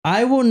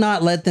I will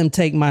not let them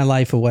take my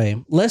life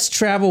away. Let's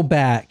travel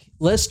back.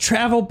 Let's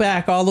travel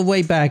back all the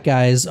way back,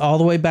 guys, all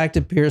the way back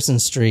to Pearson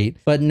Street.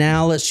 But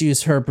now let's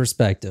use her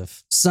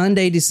perspective.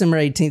 Sunday, December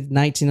 18th,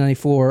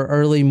 1994,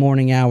 early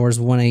morning hours,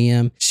 1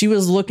 a.m. She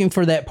was looking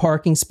for that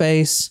parking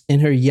space in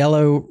her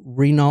yellow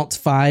Renault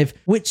 5,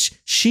 which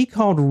she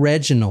called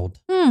Reginald.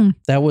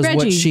 That was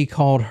what she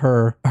called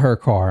her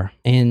car.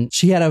 And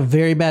she had a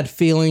very bad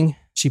feeling.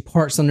 She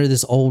parks under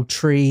this old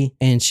tree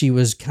and she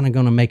was kind of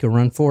going to make a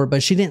run for it,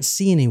 but she didn't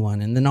see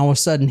anyone. And then all of a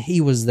sudden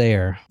he was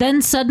there.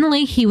 Then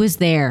suddenly he was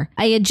there.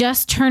 I had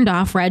just turned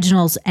off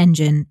Reginald's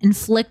engine and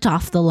flicked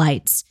off the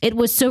lights. It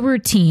was so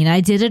routine.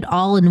 I did it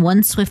all in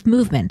one swift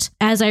movement.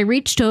 As I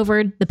reached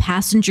over the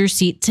passenger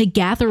seat to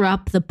gather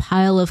up the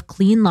pile of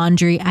clean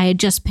laundry I had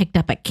just picked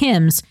up at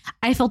Kim's,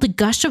 I felt a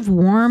gush of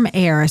warm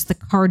air as the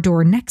car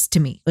door next to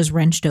me was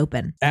wrenched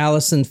open.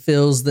 Alison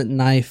feels the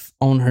knife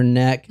on her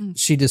neck.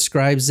 She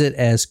describes it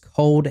as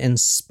cold and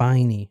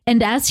spiny.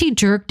 And as he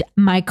jerked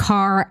my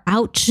car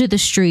out to the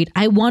street,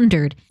 I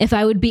wondered if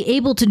I would be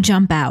able to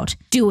jump out.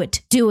 Do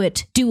it, do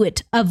it, do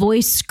it. A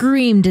voice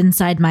screamed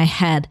inside my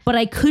head, but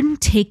I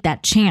couldn't take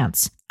that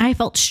chance. I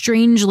felt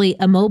strangely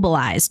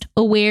immobilized,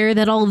 aware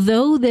that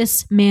although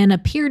this man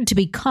appeared to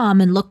be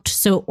calm and looked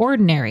so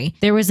ordinary,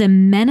 there was a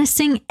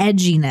menacing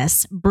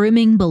edginess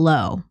brimming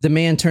below. The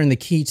man turned the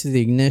key to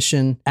the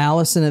ignition.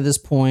 Alison, at this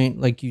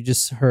point, like you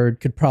just heard,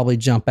 could probably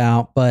jump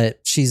out, but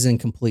she's in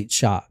complete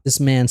shock. This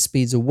man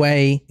speeds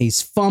away.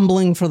 He's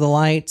fumbling for the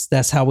lights.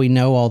 That's how we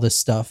know all this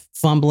stuff.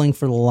 Fumbling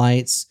for the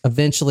lights.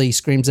 Eventually, he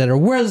screams at her,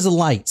 "Where's the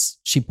lights?"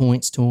 She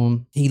points to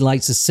him. He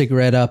lights a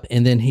cigarette up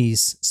and then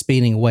he's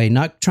speeding away,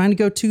 not trying to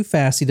go too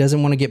fast. He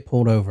doesn't want to get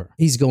pulled over.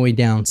 He's going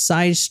down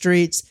side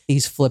streets.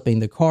 He's flipping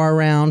the car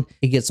around.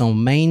 He gets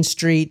on Main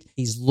Street.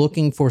 He's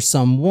looking for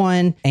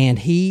someone, and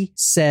he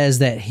says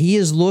that he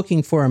is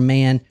looking for a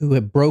man who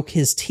had broke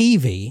his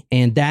TV,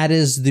 and that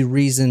is the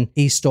reason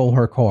he stole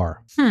her car.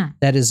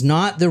 That is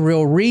not the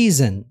real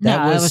reason.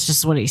 That was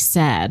just what he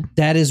said.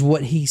 That is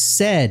what he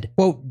said.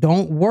 Quote,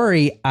 "Don't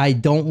worry, I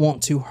don't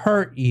want to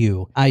hurt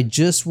you. I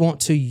just want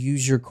to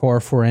use your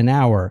car for an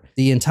hour."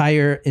 The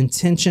entire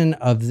intention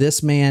of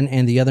this man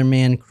and the other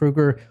man,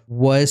 Kruger,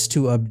 was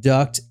to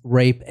abduct,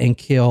 rape, and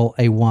kill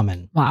a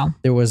woman. Wow.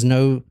 There was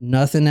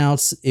nothing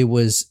else. It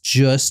was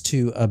just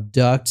to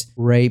abduct,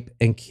 rape,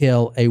 and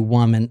kill a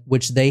woman,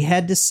 which they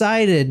had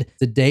decided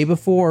the day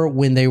before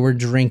when they were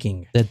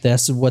drinking that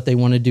that's what they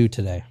want to do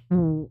today.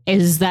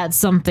 Is that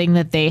something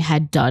that they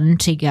had done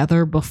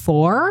together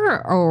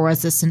before, or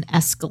was this an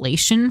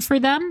escalation for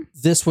them?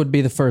 This would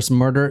be the first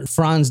murder.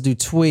 Franz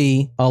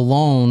Dutuy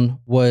alone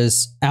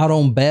was out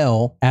on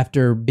bail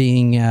after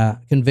being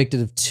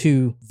convicted of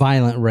 2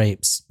 violent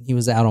rapes. He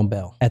was out on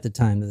bail at the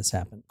time that this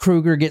happened.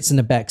 Kruger gets in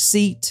the back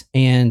seat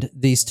and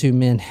these 2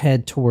 men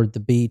head toward the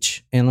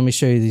beach. And let me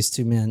show you these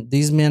 2 men.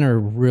 These men are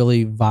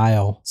really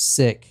vile,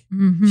 sick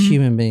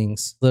human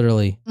beings.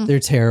 Literally, they're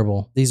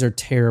terrible. These are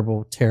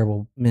terrible,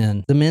 terrible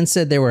men. The men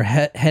said they were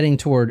heading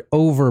toward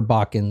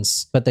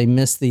Overbachens, but they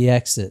missed the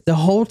exit. The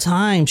whole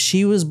time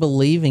she was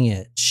believing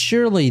it.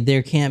 Surely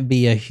there can't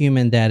be a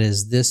human that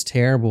is this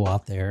terrible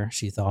out there,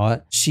 she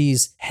thought.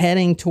 She's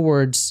heading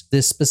towards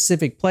this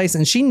specific place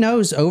and she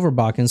knows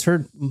Overbachens.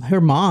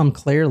 Her mom,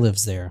 Claire,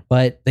 lives there,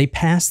 but they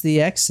passed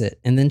the exit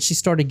and then she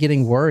started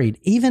getting worried.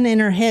 Even in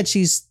her head,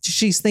 she's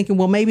thinking,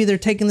 well, maybe they're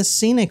taking the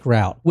scenic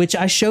route, which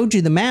I showed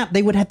you the map.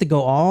 They would have to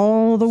go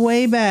all the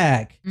way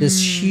back.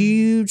 This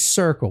huge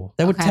circle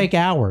that would take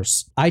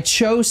hours. I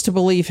chose to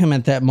believe him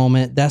at that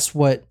moment. That's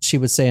what she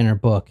would say in her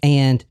book.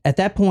 And at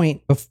that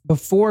point,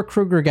 before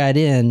Kruger got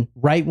in,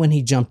 right when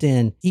he jumped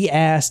in, he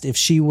asked if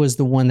she was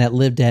the one that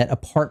lived at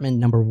apartment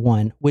number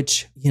 1,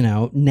 which, you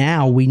know,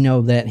 now we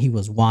know that he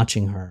was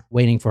watching her,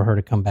 waiting for her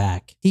to come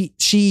back.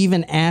 She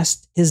even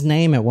asked his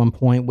name at one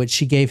point, which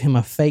she gave him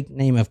a fake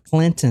name of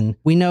Clinton.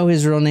 We know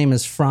his real name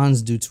is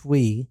Franz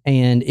Dutuy.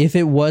 And if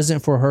it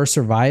wasn't for her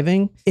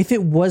surviving, if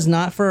it was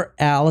not for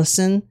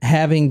Alison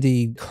having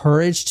the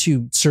courage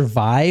to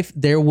survive,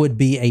 there would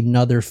be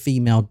another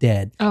female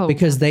dead. Oh,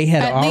 because they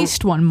had at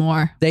least one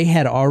more. They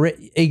had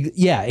already,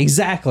 yeah,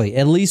 exactly.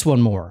 At least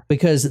one more.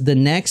 Because the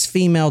next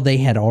female they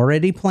had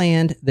already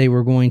planned, they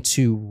were going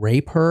to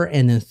rape her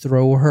and then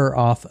throw her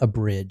off a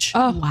bridge.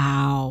 Oh,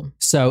 wow.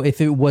 So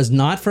if it was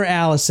not for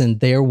Alison,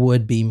 there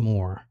would be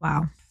more.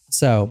 Wow.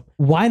 So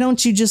why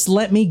don't you just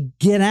let me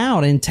get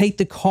out and take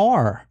the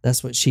car?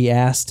 That's what she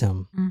asked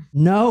him.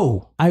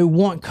 No, I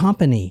want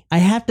company. I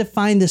have to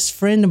find this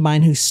friend of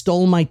mine who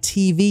stole my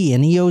TV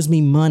and he owes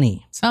me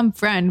money. Some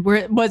friend.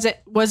 Was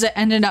it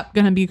ended up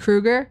going to be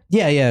Kruger?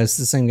 Yeah, it's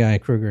the same guy,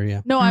 Kruger,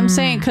 yeah. No, I'm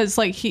saying because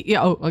like he,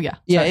 yeah.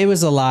 Yeah, it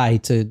was a lie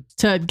to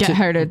get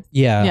her to.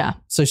 Yeah.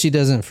 So she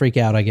doesn't freak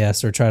out, I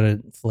guess, or try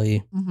to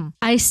flee.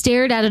 I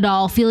stared at it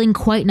all, feeling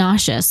quite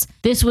nauseous.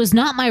 This was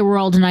not my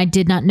world and I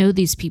did not know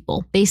these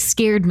people. They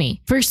scared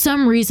me. For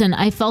some reason,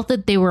 I felt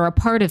that they were a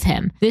part of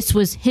him. This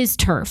was his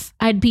turf.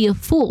 I'd be a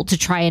fool to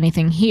try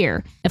anything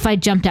here. If I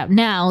jumped out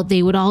now,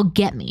 they would all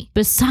get me.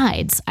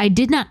 Besides, I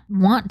did not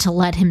want to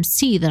let him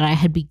see that I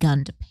had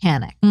begun to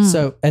panic.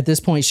 So at this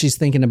point, she's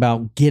thinking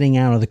about getting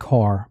out of the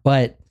car,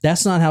 but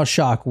that's not how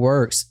shock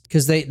works,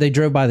 because they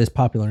drove by this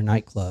popular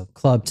nightclub,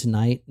 Club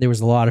Tonight. There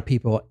was a lot of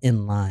people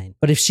in line.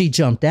 But if she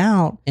jumped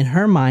out, in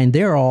her mind,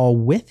 they're all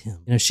with him.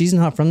 You know, she's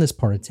not from this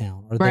part of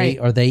town.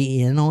 Are they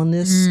in on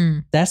this?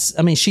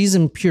 She's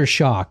in pure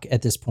shock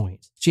at this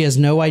point. She has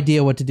no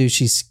idea what to do.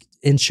 She's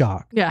in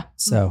shock. Yeah.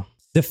 So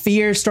the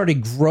fear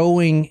started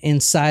growing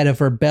inside of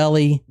her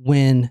belly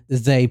when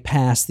they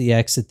passed the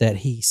exit that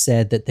he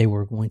said that they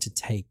were going to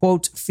take.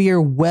 Quote,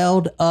 fear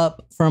welled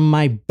up from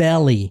my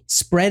belly,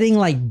 spreading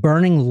like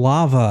burning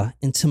lava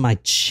into my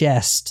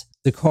chest.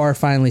 The car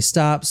finally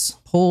stops,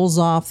 pulls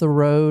off the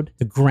road,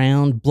 the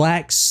ground,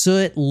 black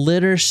soot,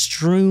 litter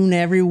strewn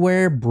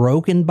everywhere,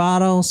 broken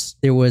bottles.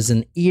 There was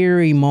an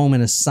eerie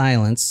moment of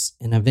silence,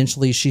 and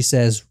eventually she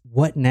says,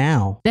 "What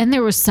now?" Then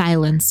there was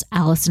silence,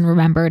 Alison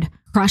remembered.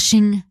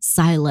 Crushing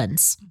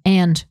silence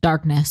and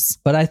darkness.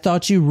 But I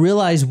thought you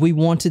realized we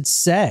wanted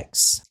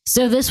sex.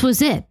 So this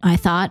was it, I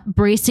thought,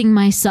 bracing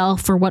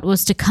myself for what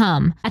was to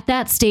come. At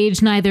that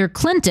stage, neither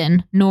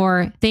Clinton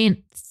nor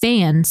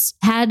Thans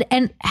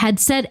had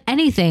said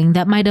anything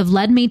that might have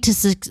led me to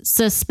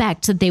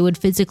suspect that they would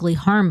physically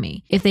harm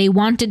me. If they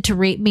wanted to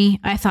rape me,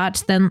 I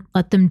thought, then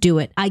let them do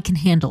it. I can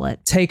handle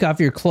it. Take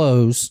off your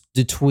clothes,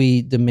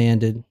 Dutuis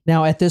demanded.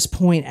 Now, at this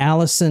point,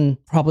 Alison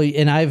probably,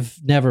 and I've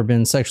never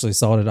been sexually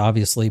assaulted,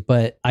 obviously,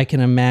 but I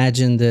can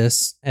imagine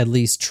this at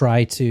least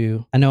try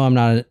to. I know I'm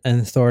not an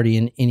authority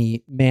in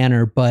any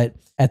manner, but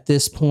at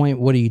this point,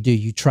 what do?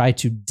 You try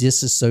to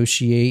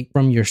disassociate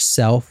from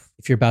yourself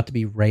if you're about to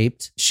be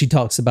raped. She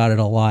talks about it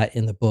a lot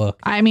in the book.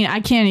 I mean,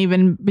 I can't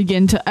even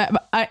begin to,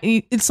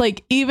 it's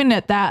like, even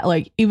at that,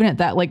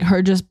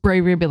 her just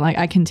bravery being like,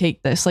 I can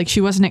take this. Like,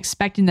 she wasn't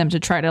expecting them to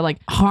try to like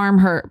harm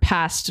her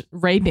past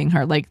raping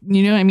her. Like,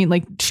 you know what I mean?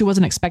 Like, she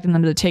wasn't expecting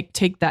them to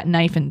take that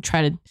knife and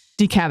try to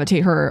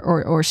decapitate her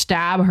or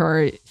stab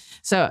her.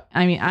 So,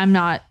 I mean,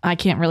 I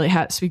can't really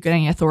speak with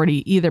any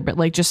authority either, but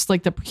like, just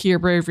like the pure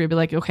bravery, be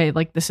like, okay,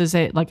 like this is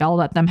it. Like, I'll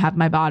let them have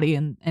my body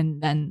and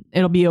then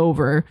it'll be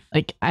over.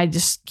 Like, I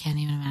just can't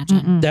even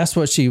imagine. That's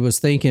what she was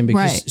thinking,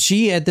 because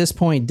she at this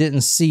point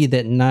didn't see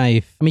that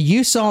knife. I mean,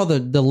 you saw the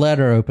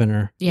letter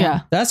opener.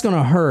 Yeah. That's going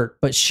to hurt,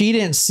 but she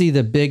didn't see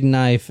the big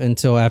knife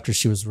until after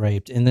she was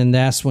raped. And then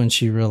that's when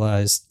she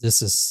realized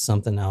this is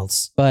something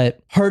else.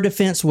 But her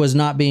defense was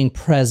not being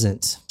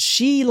present.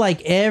 She,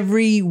 like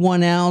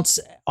everyone else,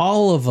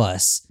 all of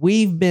us,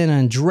 we've been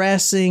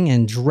undressing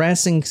and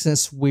dressing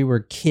since we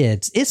were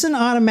kids. It's an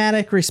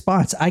automatic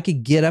response. I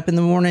could get up in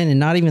the morning and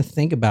not even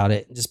think about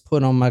it. Just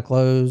put on my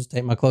clothes,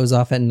 take my clothes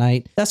off at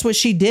night. That's what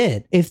she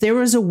did. If there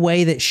was a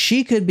way that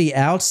she could be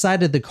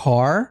outside of the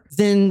car,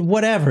 then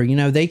whatever,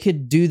 they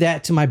could do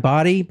that to my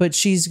body, but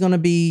she's going to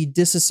be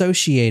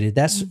disassociated.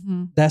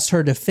 That's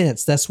her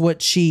defense. That's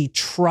what she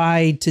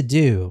tried to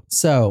do.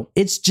 So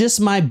it's just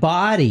my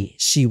body,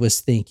 she was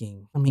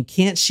thinking. I mean,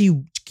 can't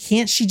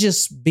she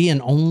just be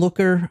an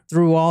onlooker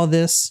through all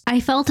this? I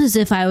felt as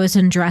if I was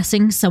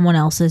undressing someone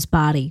else's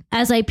body.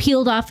 As I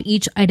peeled off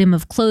each item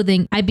of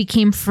clothing, I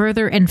became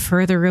further and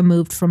further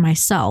removed from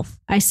myself.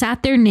 I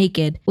sat there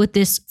naked with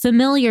this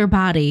familiar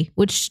body,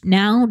 which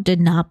now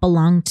did not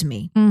belong to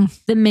me.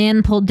 The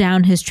man pulled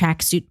down his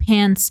tracksuit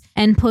pants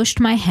and pushed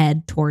my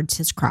head towards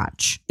his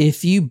crotch.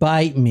 If you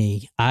bite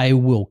me, I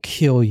will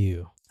kill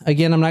you.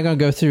 Again, I'm not going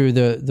to go through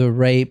the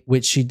rape,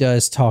 which she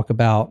does talk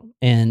about,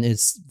 and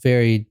it's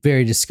very,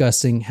 very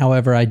disgusting.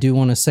 However, I do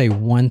want to say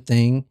one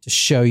thing to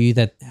show you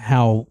that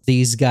how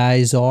these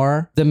guys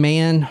are. The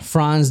man,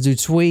 Franz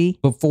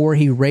Dutuis, before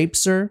he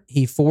rapes her,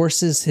 he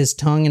forces his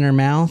tongue in her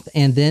mouth,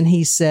 and then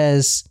he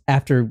says,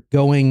 after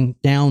going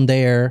down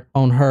there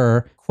on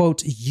her,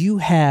 quote, "You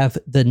have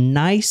the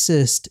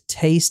nicest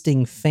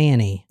tasting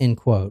fanny," end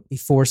quote. He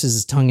forces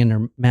his tongue in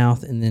her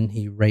mouth and then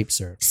he rapes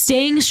her.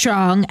 Staying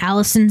strong,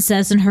 Alison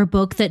says in her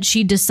book that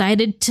she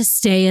decided to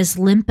stay as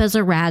limp as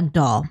a rag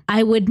doll.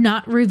 I would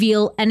not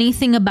reveal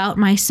anything about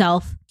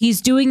myself.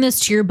 He's doing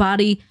this to your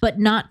body, but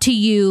not to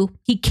you.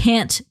 He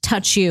can't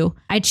touch you.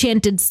 I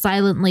chanted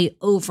silently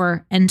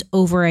over and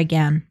over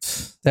again.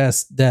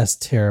 That's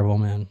terrible,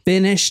 man.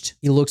 Finished.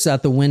 He looks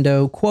out the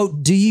window.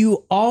 Quote, "Do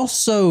you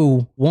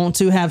also want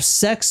to have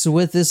sex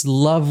with this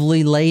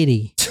lovely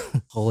lady?"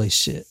 Holy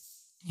shit.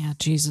 Yeah,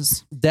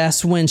 Jesus.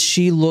 That's when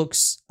she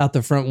looks out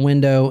the front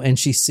window and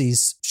she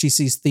sees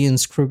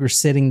Thans Kruger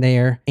sitting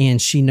there,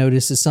 and she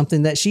notices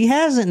something that she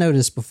hasn't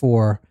noticed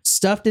before.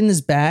 stuffed in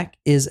his back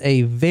is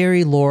a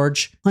very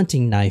large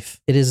hunting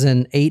knife. It is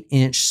an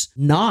 8-inch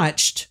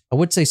notched, I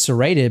would say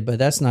serrated, but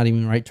that's not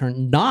even the right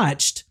term.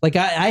 Notched. Like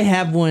I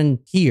have one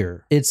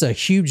here. It's a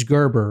huge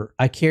Gerber.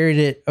 I carried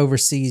it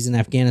overseas in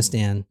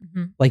Afghanistan.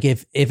 Mm-hmm. Like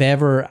if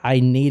ever I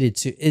needed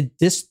to,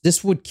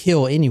 this would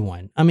kill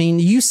anyone. I mean,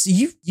 you've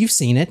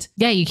seen it.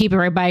 Yeah, you keep it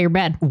right by your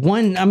bed.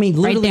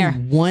 Literally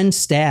one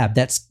stab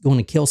that's going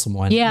to kill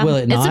someone. Yeah, will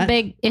it not?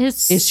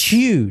 It's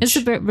huge. It's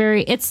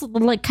it's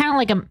like kind of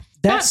like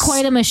not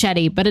quite a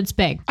machete, but it's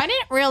big. I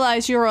didn't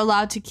realize you were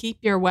allowed to keep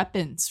your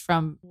weapons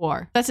from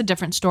war. That's a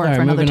different story right,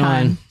 for another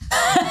time.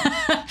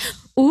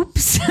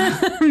 Oops.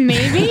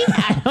 Maybe?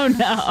 I don't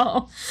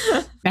know.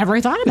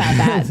 Never thought about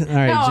that. All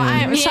right, no,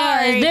 I'm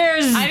sorry.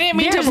 I didn't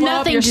mean to blow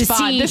up your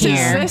spot.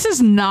 This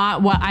is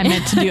not what I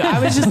meant to do. I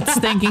was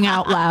just thinking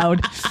out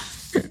loud.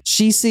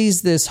 She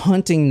sees this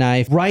hunting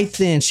knife. Right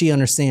then, she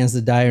understands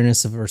the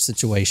direness of her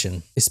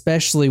situation,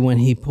 especially when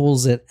he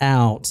pulls it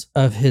out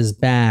of his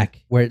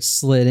back where it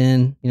slid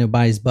in,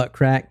 by his butt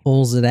crack,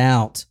 pulls it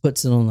out,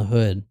 puts it on the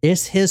hood.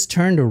 It's his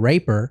turn to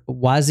rape her. But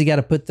why has he got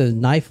to put the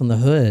knife on the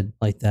hood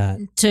like that?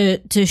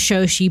 To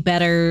show she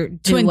better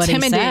do to what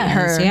intimidate he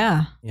says. her.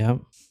 Yeah. Yep.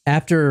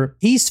 After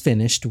he's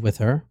finished with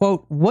her,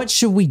 quote, what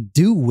should we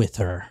do with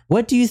her?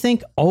 What do you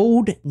think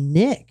old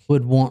Nick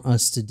would want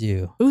us to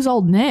do? Who's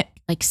old Nick?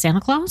 Like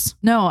Santa Claus?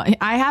 No,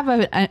 I have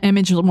an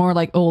image more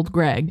like old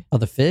Greg. Oh,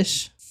 the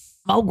fish?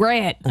 Oh,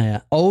 Greg.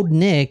 Yeah. Old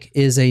Nick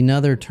is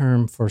another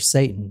term for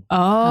Satan.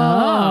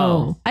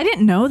 Oh. I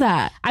didn't know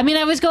that. I mean,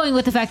 I was going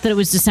with the fact that it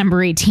was December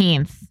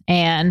 18th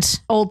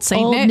and Old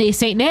Saint Nick.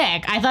 Saint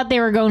Nick. I thought they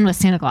were going with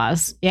Santa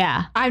Claus.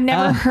 Yeah. I've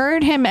never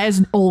heard him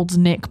as Old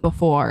Nick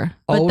before.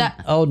 But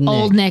old Nick.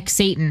 Old Nick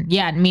Satan.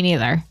 Yeah, me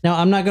neither. Now,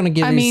 I'm not going to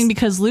give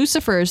because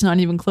Lucifer is not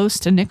even close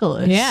to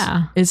Nicholas.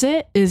 Yeah. Is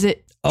it?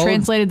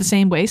 Translated the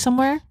same way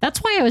somewhere? That's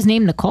why I was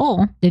named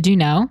Nicole. Did you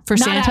know? For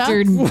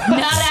Santa? Not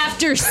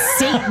after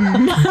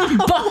Satan,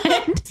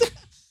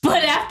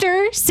 but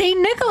after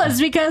Saint Nicholas,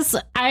 because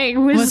I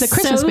was a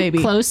Christmas so baby.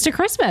 Close to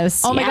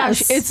Christmas. Oh my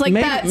gosh. It's like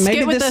that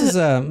skit maybe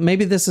with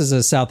maybe this is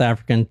a South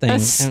African thing.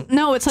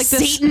 No, it's like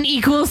this. Satan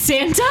equals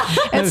Santa.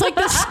 It's like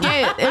the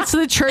skit. It's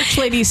the church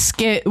lady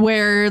skit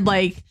where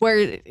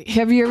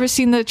have you ever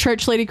seen the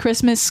church lady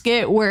Christmas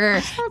skit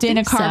where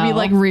Dana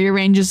Carvey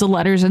rearranges the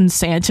letters in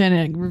Santa and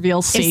it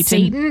reveals Satan?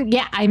 Satan?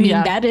 Yeah, I mean,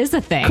 that is a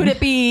thing. Could it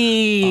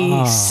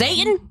be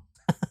Satan?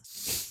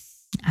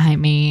 I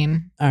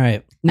mean, all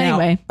right. Now,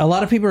 anyway, a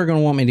lot of people are going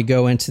to want me to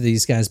go into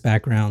these guys'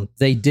 background.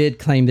 They did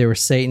claim they were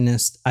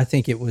Satanists. I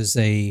think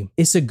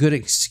it's a good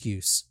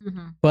excuse,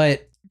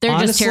 but they're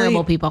honestly, just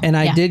terrible people. And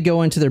I did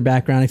go into their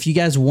background. If you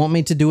guys want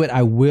me to do it,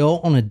 I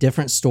will on a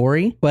different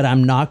story, but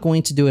I'm not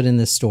going to do it in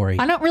this story.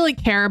 I don't really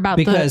care about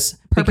the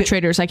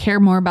perpetrators. I care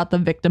more about the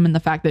victim and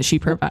the fact that she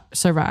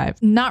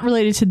survived. Not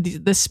related to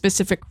this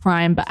specific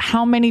crime, but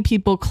how many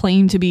people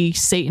claim to be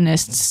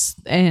Satanists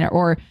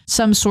or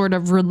some sort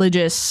of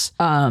religious,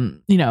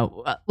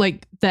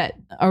 like that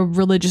a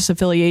religious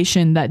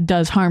affiliation that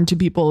does harm to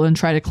people and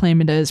try to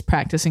claim it as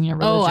practicing your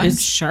religion. Oh, I'm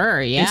sure.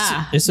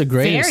 Yeah. It's a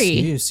great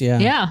excuse. Yeah.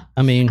 Yeah.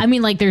 I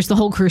mean, like there's the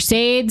whole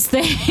Crusades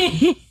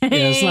thing.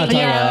 Let's not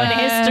talk about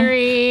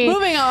history.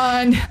 Moving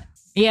on.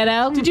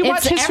 Did you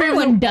watch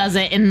everyone does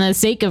it in the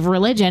sake of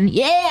religion.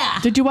 Yeah.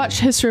 Did you watch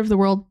History of the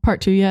World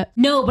Part 2 yet?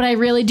 No, but I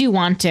really do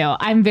want to.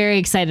 I'm very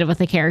excited with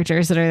the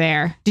characters that are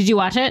there. Did you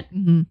watch it?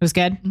 Mm-hmm. It was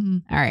good. Mm-hmm.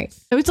 All right.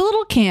 It was a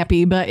little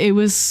campy, but it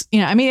was,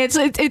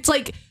 it's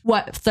like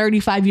what,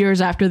 35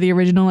 years after the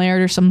original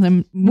aired or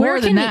something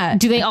more than that.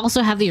 Do they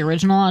also have the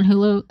original on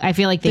Hulu? I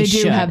feel like they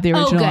should. Do have the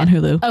original on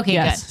Hulu. Okay,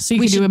 yes. good. So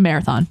you can do a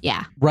marathon.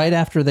 Yeah. Right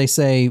after they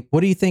say,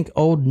 what do you think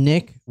old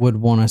Nick would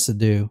want us to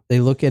do? They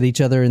look at each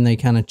other and they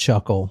kind of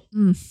chuckle.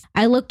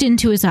 I looked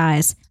into his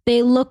eyes.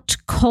 They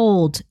looked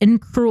cold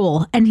and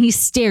cruel, and he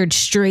stared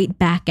straight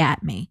back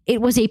at me.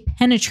 It was a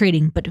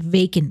penetrating but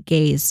vacant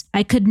gaze.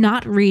 I could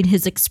not read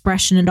his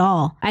expression at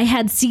all. I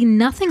had seen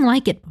nothing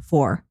like it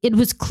before. It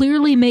was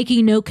clearly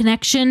making no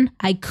connection.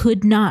 I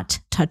could not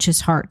touch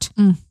his heart.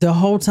 The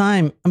whole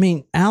time,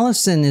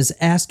 Alison is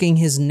asking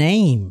his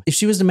name. If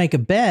she was to make a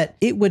bet,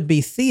 it would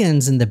be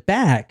Theon's in the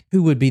back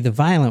who would be the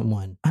violent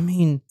one.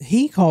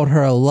 He called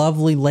her a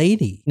lovely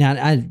lady.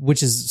 Now,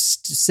 which is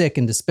sick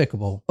and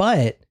despicable,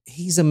 but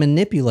he's a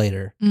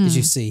manipulator. Did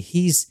you see?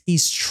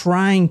 He's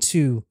trying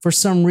to, for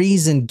some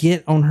reason,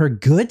 get on her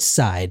good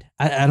side.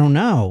 I don't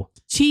know.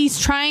 She's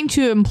trying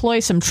to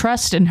employ some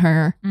trust in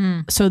her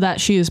so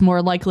that she is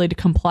more likely to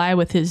comply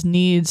with his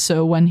needs.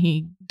 So when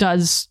he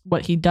does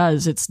what he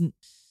does,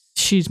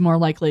 she's more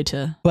likely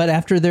to. But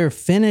after they're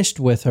finished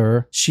with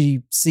her,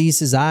 she sees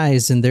his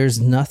eyes and there's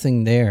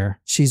nothing there.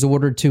 She's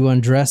ordered to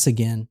undress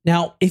again.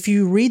 Now, if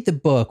you read the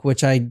book,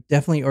 which I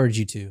definitely urge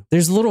you to,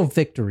 there's little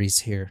victories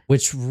here,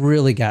 which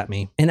really got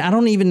me. And I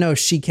don't even know if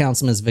she counts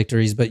them as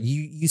victories, but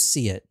you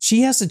see it.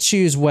 She has to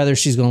choose whether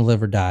she's going to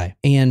live or die.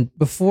 And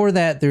before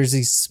that, there's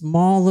these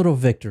small little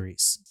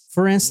victories.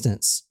 For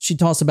instance, she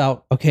talks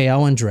about, okay,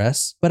 I'll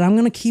undress, but I'm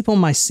going to keep on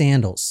my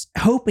sandals,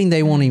 hoping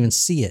they won't even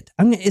see it.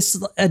 It's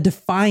a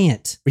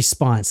defiant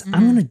response.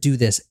 I'm going to do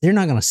this. They're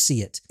not going to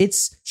see it.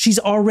 She's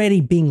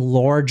already being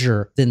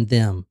larger than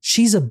them.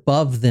 She's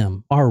above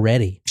them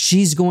already.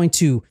 She's going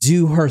to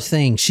do her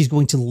thing. She's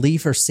going to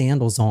leave her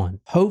sandals on.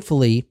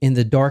 Hopefully, in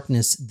the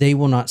darkness, they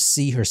will not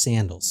see her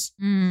sandals.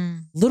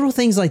 Little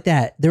things like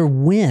that. They're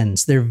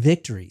wins. They're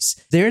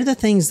victories. They're the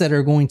things that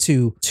are going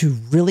to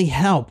really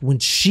help when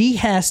she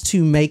has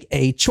to make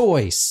a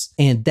choice.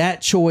 And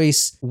that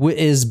choice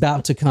is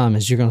about to come,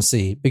 as you're going to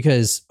see,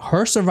 because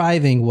her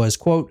surviving was,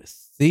 quote,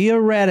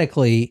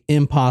 theoretically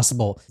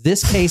impossible.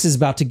 This case is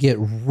about to get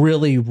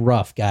really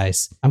rough,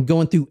 guys. I'm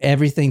going through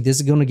everything. This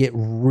is going to get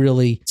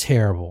really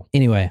terrible.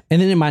 Anyway,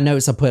 and then in my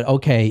notes, I put,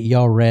 okay,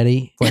 y'all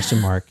ready? Question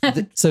mark.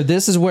 So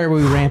this is where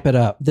we ramp it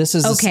up. This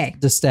is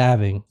the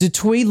stabbing.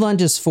 Dutoit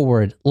lunges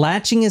forward,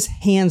 latching his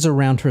hands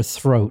around her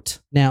throat.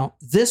 Now,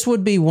 this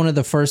would be one of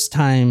the first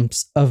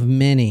times of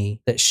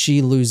many that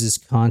she loses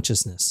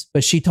consciousness.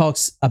 But she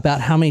talks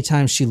about how many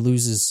times she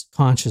loses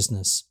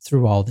consciousness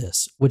through all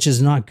this, which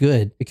is not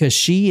good because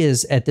she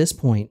is at this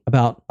point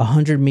about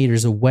 100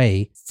 meters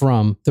away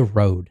from the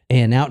road.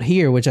 And out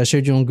here, which I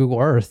showed you on Google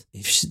Earth,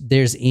 if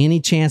there's any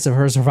chance of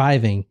her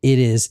surviving, it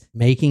is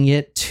making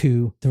it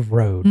to the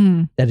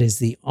road. That is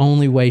the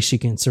only way she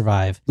can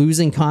survive.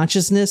 Losing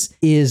consciousness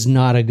is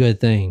not a good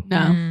thing.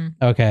 No.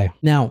 Okay.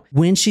 Now,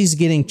 when she's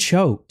getting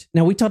choked,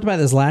 now we talked about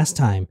this last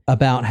time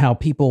about how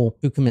people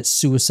who commit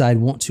suicide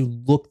want to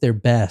look their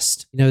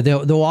best. You know,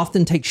 they'll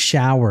often take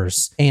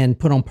showers and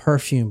put on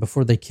perfume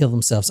before they kill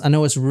themselves. I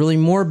know it's really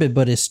morbid,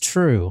 but it's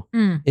true.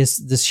 It's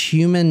this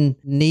human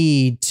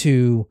need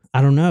to,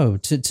 I don't know,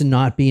 to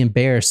not be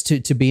embarrassed,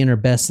 to be in her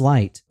best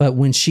light. But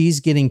when she's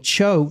getting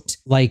choked,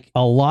 like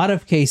a lot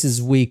of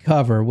cases we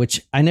cover,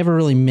 which I never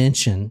really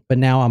mention, but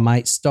now I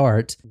might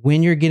start,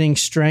 when you're getting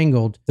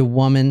strangled, the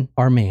woman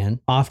or man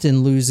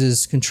often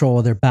loses control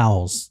of their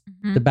bowels.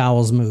 The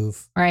bowels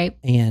move. Right.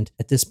 And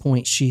at this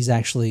point, she's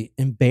actually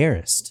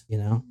embarrassed, you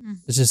know?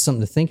 It's just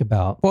something to think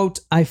about. Quote,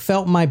 I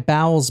felt my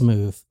bowels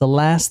move. The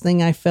last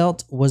thing I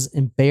felt was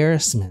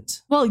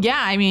embarrassment. Well,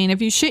 yeah. I mean,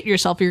 if you shit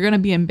yourself, you're going to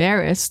be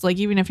embarrassed. Like,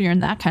 even if you're in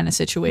that kind of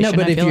situation. No,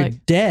 but if you're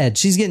dead,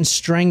 she's getting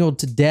strangled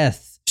to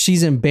death.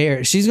 She's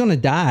embarrassed. She's going to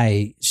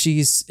die.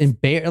 She's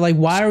embarrassed. Like,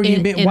 why are you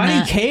why do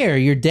you care?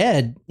 You're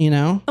dead, you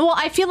know? Well,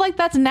 I feel like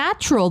that's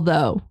natural,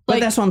 though.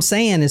 But that's what I'm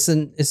saying.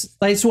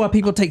 It's why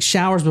people take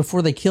showers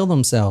before they kill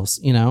themselves,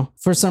 you know?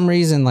 For some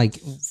reason, like...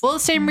 Well, the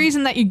same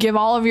reason that you give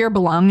all of your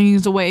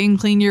belongings away and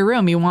clean your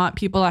room. You want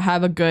people to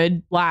have a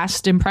good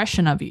last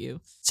impression of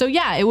you. So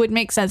yeah, it would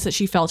make sense that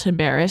she felt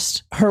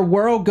embarrassed. Her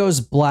world goes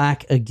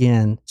black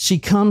again. She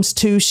comes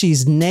to,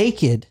 she's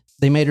naked.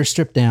 They made her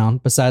strip down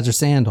besides her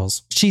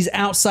sandals. She's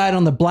outside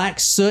on the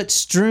black soot,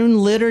 strewn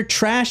litter,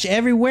 trash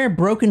everywhere,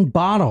 broken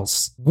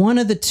bottles. One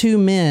of the two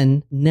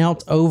men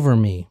knelt over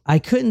me. I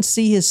couldn't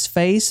see his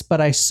face,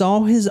 but I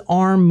saw his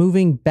arm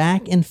moving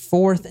back and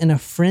forth in a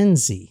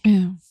frenzy.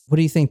 Ew. What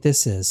do you think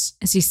this is?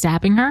 Is he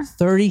stabbing her?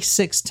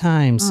 36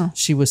 times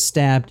she was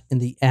stabbed in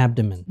the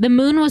abdomen. The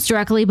moon was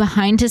directly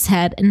behind his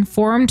head and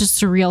formed a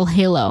surreal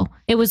halo.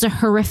 It was a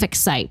horrific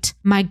sight.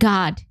 My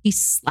God,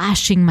 he's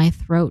slashing my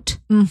throat.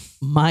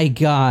 My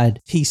God,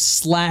 he's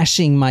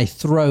slashing my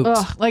throat.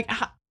 Ugh, like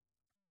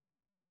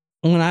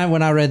when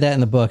I read that in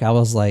the book, I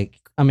was like,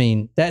 I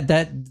mean,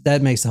 that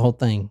makes the whole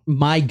thing.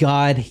 My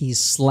God, he's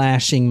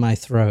slashing my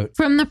throat.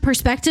 From the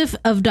perspective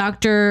of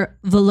Dr.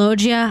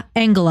 Volodya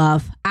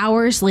Angelov,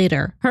 hours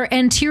later, her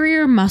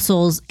anterior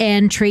muscles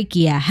and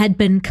trachea had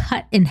been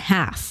cut in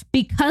half.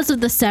 Because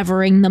of the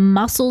severing, the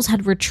muscles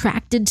had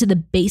retracted to the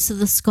base of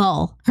the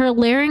skull. Her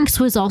larynx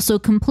was also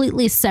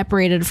completely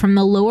separated from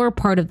the lower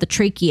part of the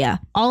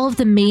trachea. All of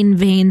the main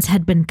veins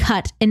had been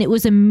cut, and it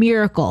was a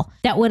miracle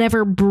that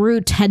whatever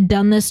brute had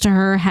done this to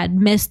her had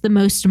missed the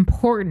most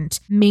important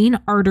main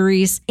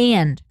arteries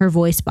and her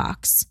voice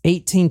box.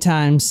 18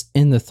 times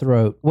in the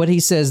throat. What he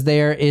says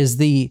there is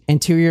the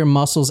anterior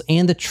muscles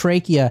and the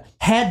trachea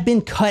had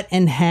been cut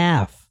in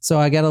half. So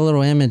I got a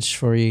little image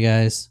for you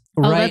guys.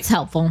 Oh, that's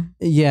helpful.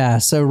 Yeah.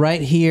 So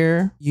right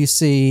here, you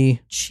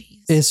see,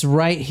 it's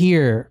right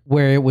here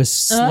where it was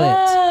slit.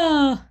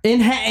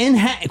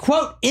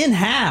 Quote, in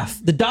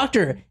half. The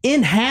doctor,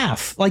 in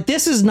half. Like,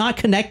 this is not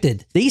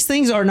connected. These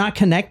things are not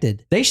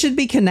connected. They should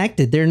be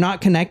connected. They're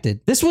not connected.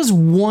 This was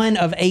one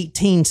of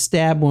 18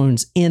 stab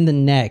wounds in the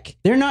neck.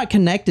 They're not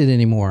connected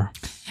anymore.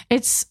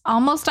 It's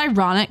almost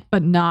ironic,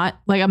 but not.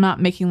 Like, I'm not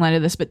making light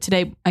of this, but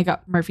today I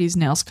got Murphy's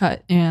nails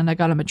cut and I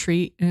got him a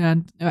treat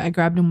and I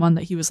grabbed him one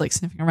that he was like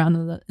sniffing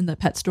around in the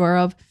pet store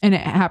of, and it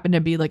happened to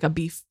be like a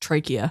beef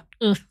trachea.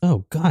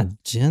 Oh God,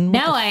 Jen.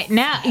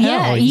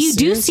 You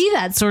do see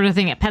that sort of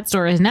thing at pet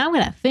stores. Now I'm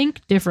gonna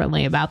think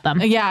differently about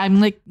them. Yeah, I'm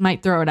like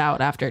might throw it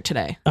out after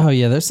today. Oh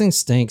yeah, those things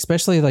stink,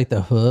 especially like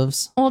the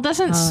hooves. Well, it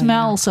doesn't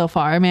smell so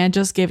far. I mean, I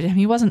just gave it to him.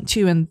 He wasn't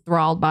too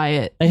enthralled by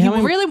it. Hey,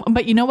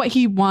 but you know what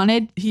he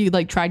wanted? He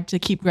like tried to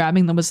keep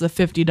grabbing them was the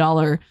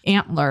 $50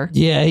 antler.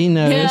 Yeah, he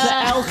knows. Yeah,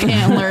 the elk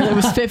antler that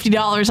was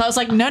 $50. I was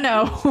like,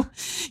 no.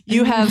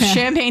 You have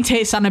champagne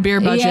taste on a beer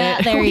budget.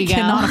 Yeah, there you we go.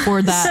 cannot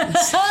afford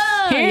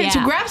that. Here, to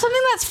grab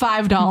something that's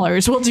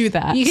 $5, we'll do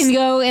that. You can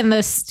go in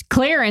the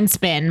clearance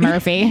bin,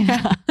 Murphy.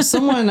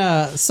 Someone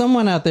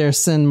out there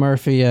send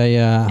Murphy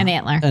An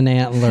antler. An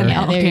antler.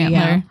 Yeah, there you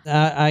antler. go.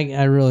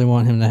 I really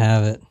want him to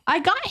have it.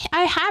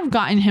 I have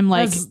gotten him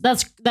like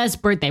That's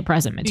birthday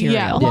present material.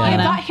 yeah. Well, I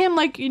got him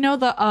like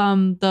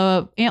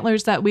the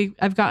antlers that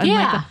I've gotten.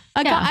 Yeah.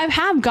 I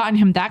have gotten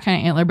him that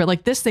kind of antler, but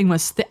like this thing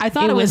was I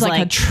thought it was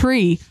like a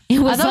tree. It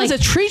was I thought it was a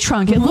tree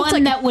trunk. It looked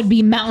like that would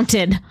be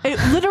mounted. it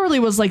literally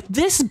was like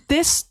this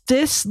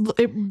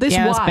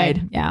wide.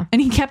 Big. Yeah.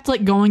 And he kept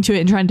like going to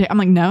it and trying to I'm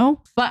like,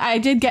 no. But I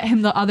did get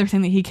him the other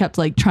thing that he kept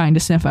like trying to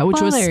sniff at,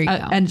 which was there you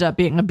go. ended up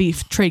being a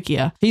beef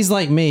trachea. He's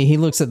like me. He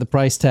looks at the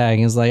price tag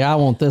and is like, I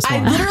want this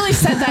one. I literally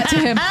said that to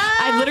him.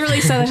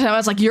 I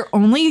was like, you're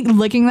only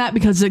licking that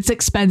because it's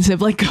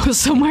expensive. Like, go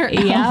somewhere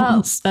else.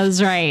 Yeah,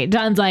 that's right.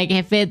 John's like,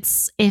 if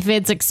it's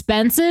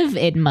expensive,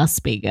 it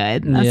must be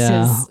good.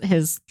 That's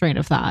his train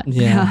of thought.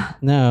 Yeah.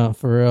 No,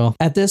 for real.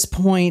 At this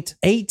point,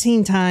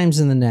 18 times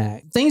in the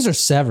neck. Things are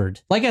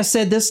severed. Like I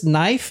said, this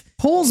knife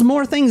pulls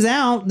more things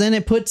out than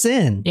it puts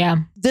in. Yeah.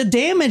 The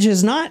damage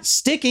is not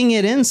sticking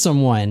it in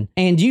someone.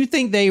 And you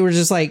think they were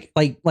just like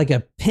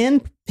a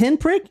pin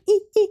prick?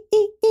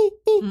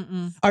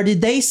 Or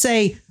did they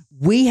say,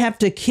 we have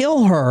to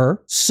kill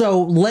her,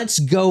 so let's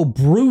go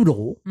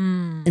brutal.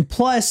 And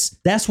plus,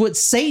 that's what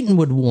Satan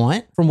would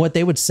want from what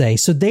they would say.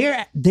 So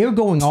they're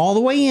going all the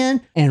way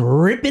in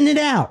and ripping it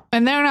out.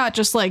 And they're not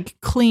just like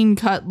clean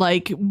cut,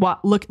 like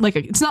what look like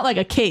it's not like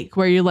a cake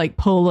where you like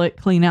pull it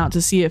clean out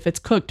to see if it's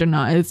cooked or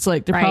not. It's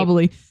like they're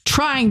probably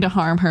trying to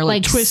harm her,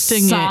 like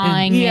twisting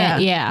sawing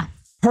it. Yeah.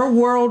 Her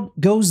world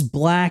goes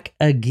black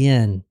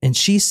again. And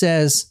she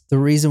says the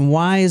reason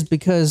why is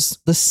because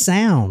the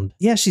sound.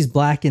 Yeah, she's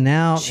blacking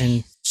out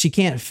and she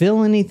can't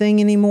feel anything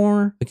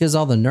anymore because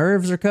all the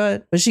nerves are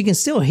cut, but she can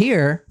still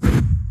hear.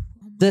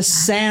 The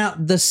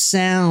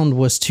sound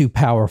was too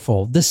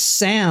powerful. The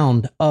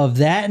sound of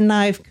that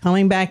knife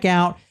coming back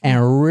out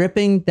and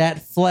ripping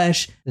that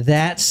flesh,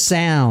 that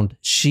sound,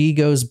 she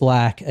goes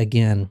black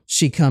again.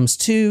 She comes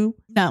to.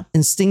 No.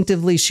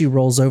 Instinctively, she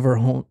rolls over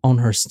on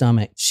her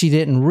stomach. She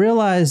didn't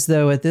realize,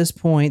 though, at this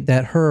point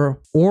that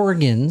her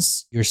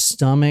organs, your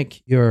stomach,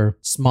 your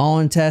small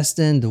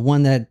intestine, the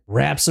one that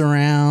wraps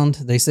around,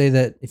 they say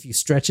that if you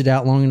stretch it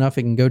out long enough,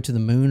 it can go to the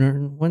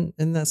moon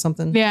isn't that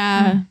something?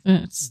 Yeah,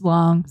 it's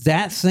long.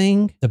 That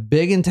thing, the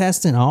big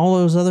intestine, all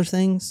those other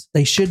things,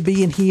 they should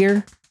be in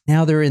here.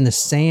 Now they're in the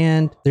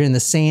sand, they're in the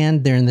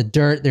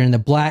dirt, they're in the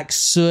black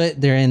soot,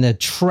 they're in the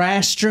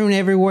trash strewn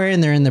everywhere,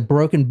 and they're in the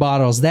broken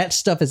bottles. That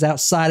stuff is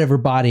outside of her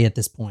body at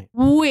this point.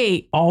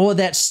 Wait. All of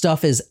that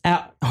stuff is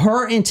out.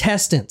 Her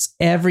intestines,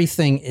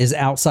 everything is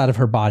outside of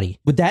her body.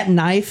 With that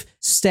knife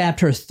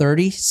stabbed her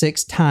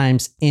 36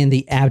 times in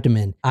the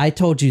abdomen. I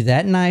told you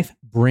that knife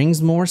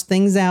brings more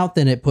things out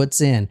than it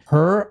puts in.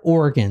 Her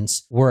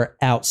organs were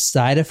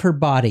outside of her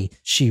body.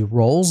 She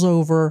rolls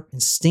over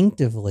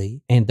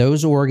instinctively, and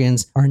those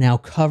organs are now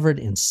covered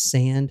in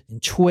sand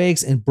and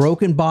twigs and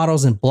broken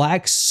bottles and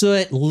black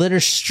soot,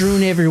 litter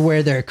strewn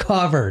everywhere. They're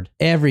covered.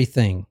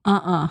 Everything.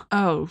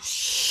 Oh,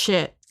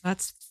 shit.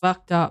 That's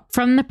fucked up.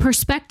 From the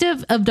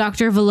perspective of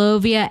Dr.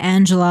 Volovia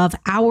Angelov,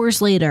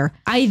 hours later,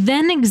 I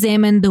then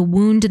examined the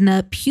wound in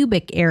the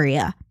pubic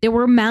area. There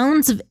were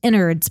mounds of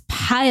innards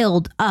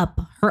piled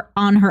up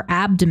on her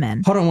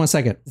abdomen. Hold on 1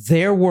 second.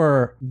 There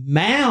were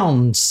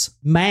mounds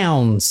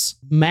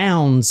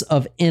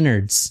of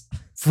innards,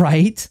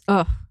 right?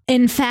 Ugh.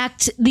 In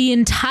fact, the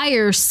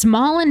entire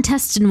small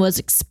intestine was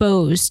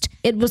exposed.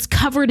 It was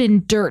covered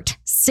in dirt,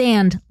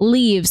 sand,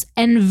 leaves,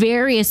 and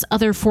various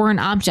other foreign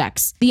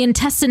objects. The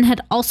intestine had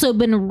also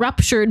been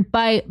ruptured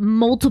by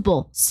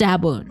multiple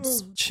stab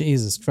wounds.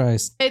 Jesus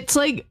Christ. It's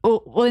like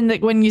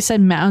when you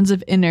said mounds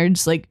of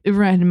innards, like it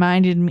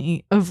reminded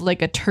me of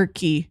like a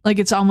turkey. Like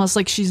it's almost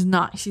like she's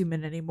not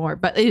human anymore,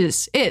 but it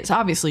is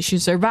obviously she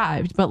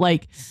survived, but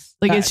like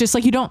it's just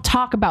like you don't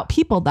talk about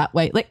people that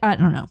way. Like, I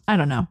don't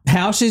know.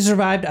 How she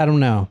survived, I don't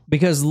know.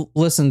 Because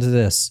listen to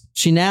this.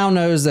 She now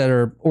knows that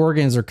her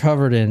organs are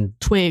covered in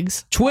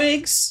twigs,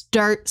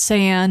 dirt,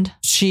 sand.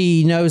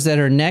 She knows that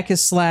her neck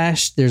is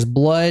slashed. There's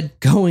blood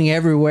going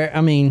everywhere.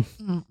 I mean,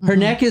 her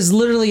neck is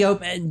literally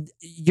open.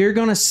 You're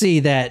going to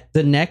see that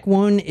the neck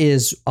wound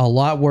is a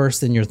lot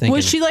worse than you're thinking.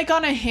 Was she like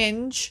on a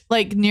hinge,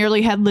 like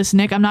nearly headless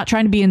Nick? I'm not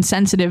trying to be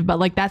insensitive, but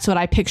like that's what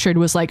I pictured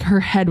was like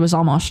her head was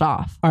almost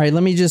off. All right,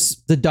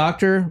 the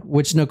doctor,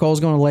 which Nicole's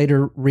going to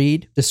later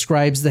read,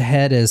 describes the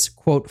head as,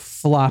 quote,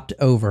 flopped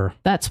over.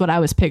 That's what I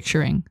was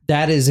picturing.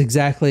 That is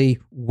exactly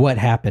what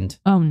happened.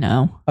 Oh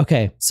no.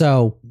 Okay,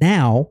 so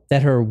now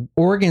that her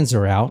organs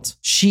are out,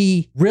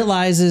 she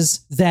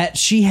realizes that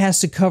she has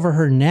to cover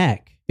her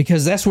neck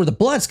because that's where the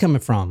blood's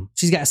coming from.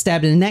 She's got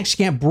stabbed in the neck. She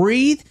can't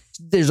breathe.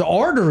 There's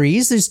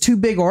arteries. There's 2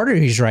 big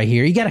arteries right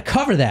here. You got to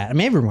cover that. I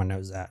mean, everyone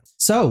knows that.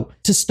 So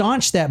to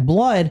staunch that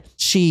blood,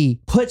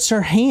 she puts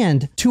her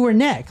hand to her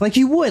neck like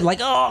you would, like,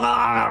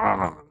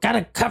 oh,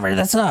 gotta cover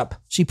this up.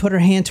 She put her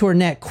hand to her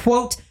neck.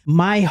 Quote,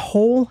 my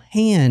whole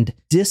hand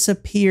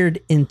disappeared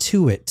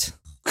into it.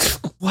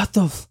 What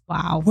the?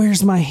 Wow.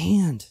 Where's my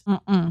hand?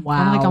 Wow. I'm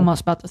like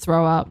almost about to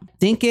throw up.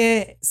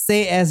 Denke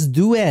se es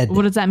dued.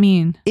 What does that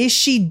mean? Is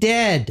she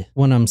dead?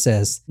 One of them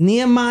says.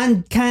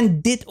 Niemand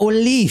kan dit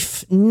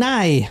olif.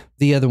 Nee.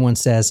 The other one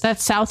says.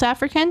 That's South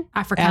African?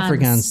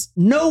 Afrikaans.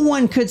 No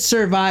one could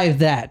survive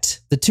that.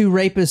 The 2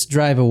 rapists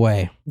drive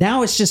away.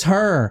 Now it's just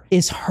her.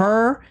 It's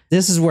her.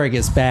 This is where it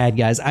gets bad,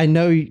 guys. I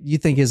know you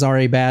think it's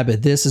already bad,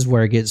 but this is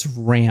where it gets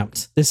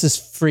ramped. This is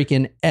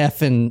freaking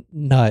effing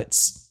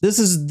nuts. This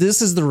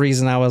is the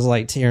reason I was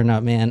like tearing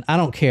up, man. I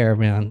don't care,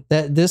 man.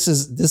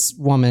 This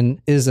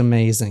woman is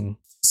amazing.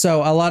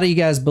 So a lot of you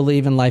guys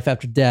believe in life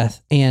after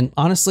death. And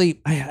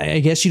honestly, I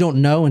guess you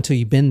don't know until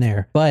you've been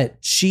there. But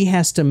she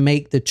has to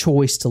make the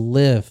choice to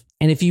live.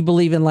 And if you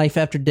believe in life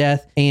after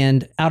death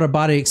and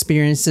out-of-body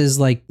experiences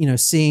like,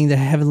 seeing the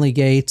heavenly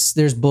gates,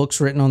 there's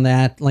books written on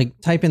that. Like,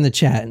 type in the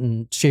chat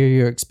and share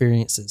your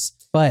experiences.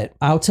 But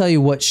I'll tell you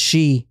what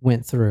she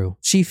went through.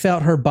 She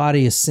felt her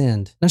body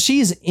ascend. Now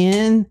she's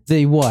in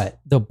the what?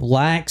 The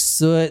black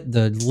soot,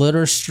 the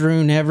litter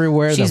strewn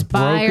everywhere, She's the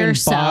broken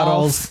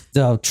bottles,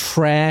 the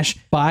trash,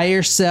 by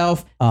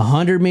herself,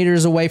 100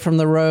 meters away from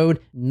the road.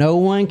 No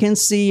one can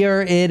see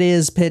her. It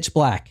is pitch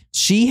black.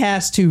 She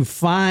has to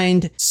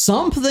find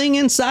something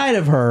inside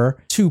of her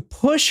to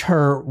push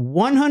her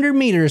 100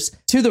 meters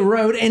to the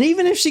road. And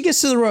even if she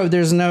gets to the road,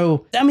 there's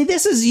no,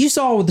 you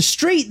saw the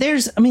street.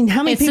 How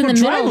many It's people in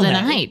the drive middle of on the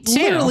that? night, too.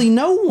 Literally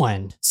no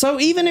one. So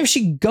even if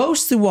she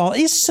goes through all,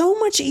 it's so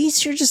much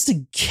easier just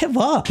to give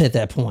up at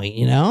that point,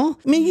 you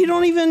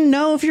don't even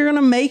know if you're going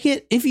to make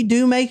it. If you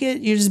do make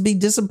it, you just be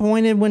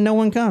disappointed when no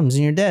one comes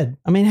and you're dead.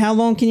 How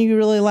long can you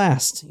really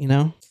last,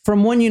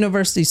 From one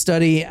university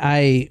study,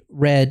 I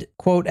read,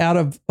 quote,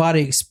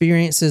 out-of-body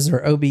experiences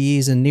or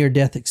OBEs and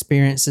near-death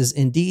experiences,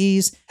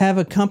 NDEs, have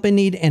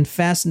accompanied and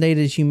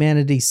fascinated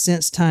humanity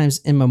since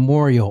times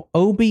immemorial.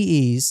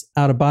 OBEs,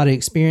 out-of-body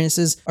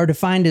experiences, are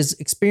defined as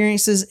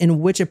experiences in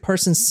which a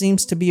person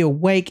seems to be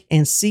awake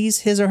and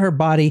sees his or her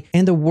body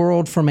and the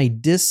world from a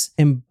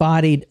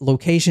disembodied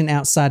location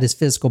outside his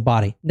physical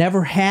body.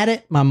 Never had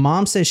it. My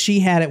mom says she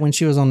had it when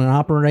she was on an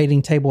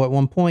operating table at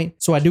one point,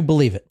 so I do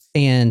believe it.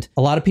 And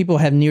a lot of people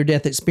have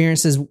near-death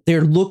experiences.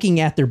 They're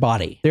looking at their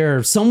body.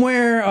 They're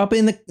somewhere up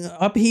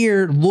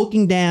here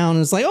looking down.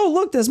 And it's like, oh,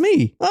 look, that's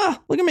me.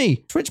 Look at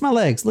me. Twitch my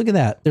legs. Look at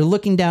that. They're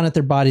looking down at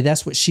their body.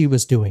 That's what she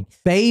was doing.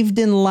 Bathed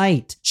in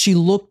light. She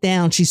looked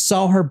down. She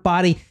saw her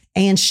body.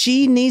 And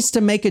she needs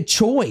to make a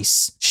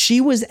choice. She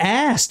was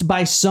asked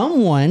by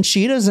someone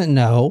she doesn't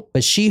know,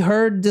 but she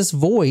heard this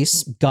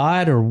voice,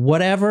 God or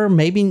whatever,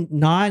 maybe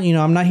not,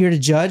 I'm not here to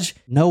judge.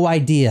 No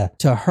idea.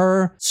 To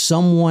her,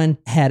 someone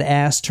had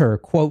asked her,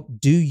 quote,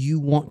 do you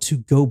want to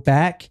go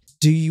back?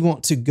 Do you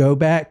want to go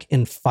back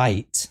and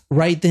fight?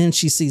 Right then,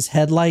 she sees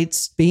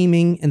headlights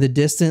beaming in the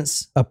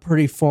distance, a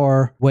pretty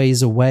far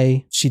ways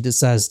away. She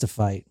decides to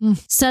fight.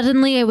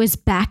 Suddenly, I was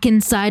back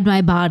inside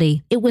my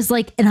body. It was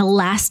like an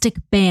elastic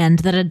band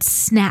that had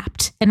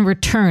snapped and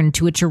returned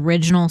to its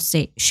original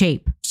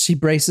shape. She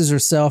braces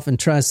herself and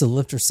tries to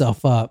lift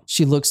herself up.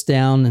 She looks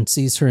down and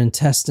sees her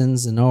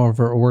intestines and all of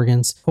her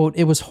organs. Quote,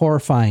 it was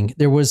horrifying.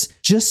 There was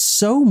just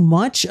so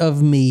much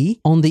of me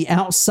on the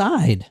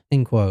outside,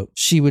 end quote.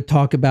 She would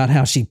talk about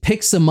how she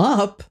picks them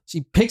up.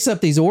 She picks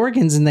up these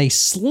organs and they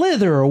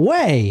slither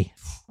away.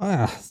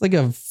 It's like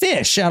a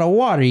fish out of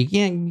water.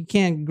 You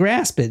can't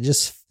grasp it.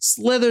 Just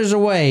slithers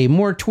away.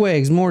 More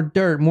twigs, more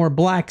dirt, more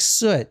black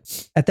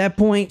soot. At that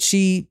point,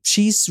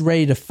 she's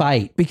ready to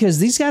fight because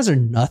these guys are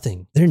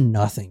nothing. They're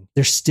nothing.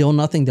 They're still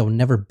nothing. They'll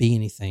never be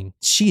anything.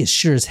 She is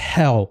sure as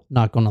hell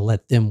not going to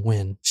let them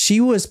win. She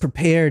was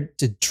prepared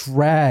to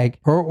drag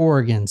her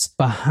organs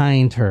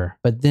behind her,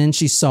 but then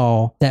she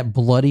saw that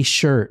bloody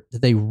shirt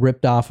that they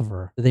ripped off of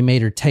her, that they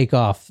made her take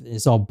off.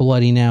 It's all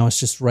bloody now. It's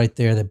just right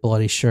there, that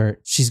bloody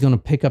shirt. She's going to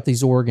pick up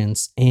these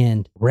organs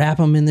and wrap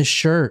them in the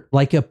shirt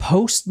like a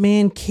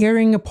postman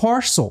carrying a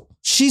parcel.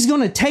 She's going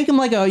to take him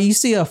like you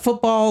see a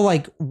football,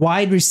 like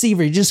wide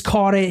receiver. He just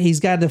caught it. He's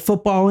got the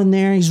football in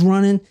there. He's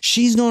running.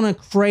 She's going to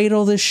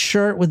cradle this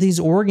shirt with these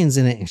organs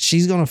in it. And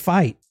she's going to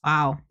fight.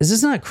 Wow. Is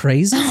this not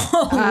crazy?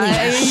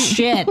 Holy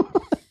shit.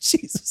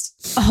 Jesus.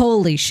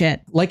 Holy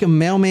shit. Like a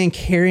mailman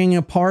carrying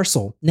a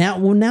parcel.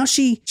 Now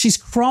she's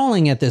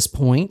crawling at this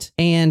point,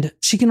 and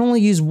she can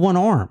only use one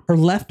arm, her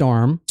left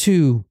arm,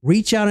 to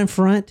reach out in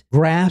front,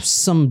 grasp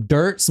some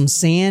dirt, some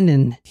sand,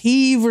 and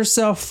heave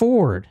herself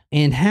forward.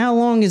 And how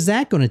long is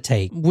that going to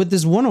take? With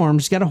this one arm,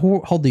 she's got to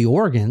hold the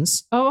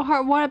organs. Oh,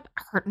 what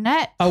her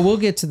neck? Oh, we'll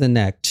get to the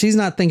neck. She's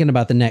not thinking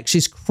about the neck.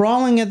 She's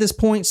crawling at this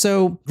point,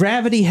 so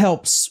gravity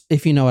helps,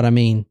 if you know what I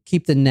mean,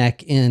 keep the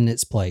neck in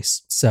its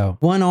place. So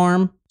one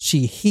arm,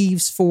 she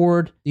heaves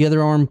forward, the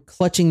other arm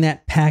clutching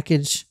that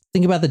package.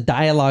 Think about the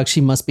dialogue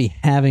she must be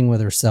having with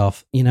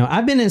herself. You know,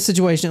 I've been in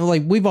situations,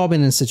 like we've all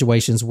been in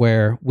situations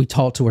where we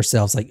talk to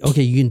ourselves like,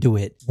 okay, you can do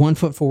it. 1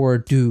 foot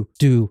forward, do.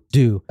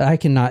 I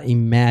cannot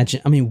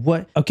imagine. I mean,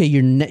 what? Okay,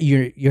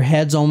 your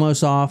head's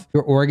almost off.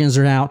 Your organs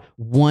are out.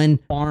 One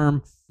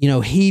arm,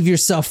 heave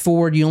yourself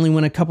forward. You only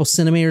went a couple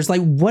centimeters.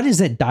 Like, what is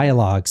that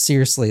dialogue?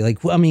 Seriously.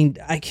 Like, I mean,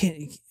 I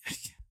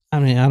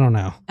don't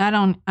know. I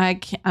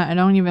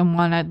don't even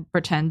want to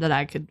pretend that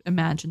I could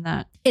imagine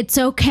that. It's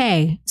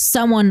okay.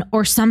 Someone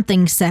or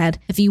something said,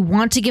 if you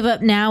want to give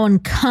up now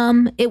and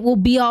come, it will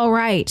be all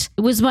right.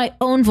 It was my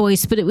own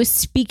voice, but it was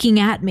speaking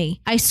at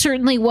me. I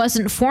certainly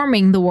wasn't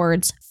forming the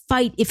words.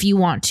 Fight if you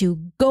want to.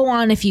 Go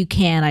on if you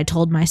can, I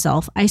told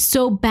myself. I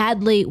so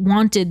badly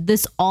wanted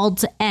this all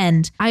to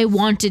end. I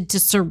wanted to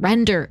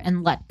surrender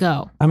and let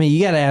go. I mean,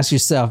 you got to ask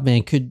yourself,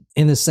 man,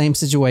 in the same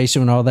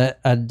situation when all that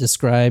I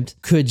described,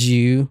 could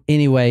you?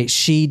 Anyway,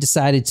 she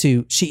decided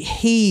to. She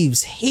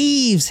heaves.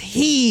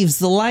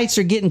 The lights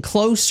are getting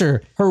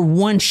closer. Her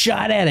one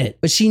shot at it.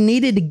 But she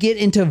needed to get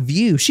into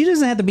view. She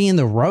doesn't have to be in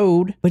the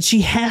road, but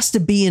she has to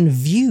be in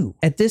view.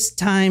 At this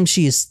time,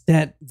 she is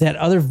that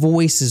other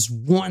voice is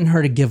wanting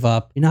her to give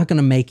up. You're not going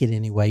to make it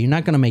anyway. You're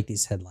not going to make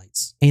these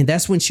headlights. And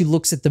that's when she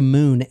looks at the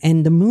moon,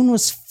 and the moon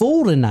was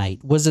full tonight.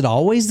 Was it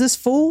always this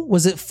full?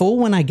 Was it full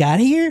when I got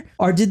here?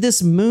 Or did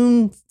this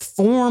moon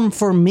form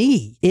for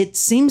me? It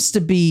seems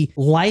to be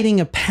lighting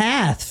a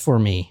path for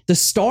me. The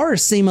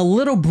stars seem a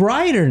little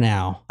brighter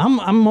now. I'm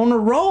on a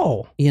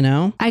roll,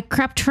 I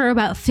crept for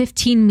about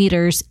 15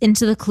 meters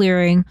into the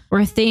clearing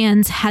where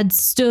Thans had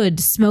stood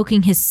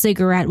smoking his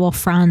cigarette while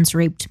Franz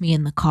raped me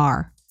in the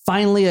car.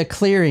 Finally, a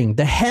clearing.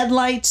 The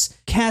headlights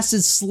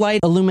casted slight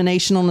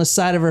illumination on the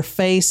side of her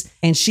face,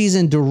 and she's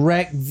in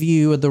direct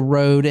view of the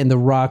road and the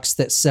rocks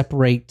that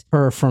separate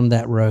her from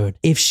that road.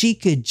 If she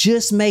could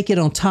just make it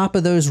on top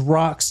of those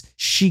rocks,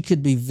 she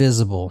could be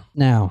visible.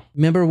 Now,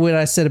 remember what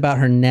I said about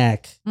her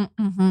neck?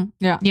 Mm-hmm.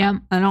 Yeah.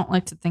 I don't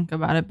like to think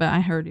about it, but I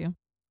heard you.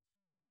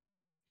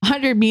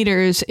 100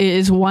 meters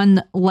is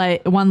one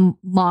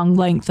long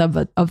length of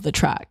the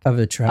track. Of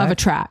a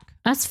track.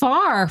 That's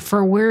far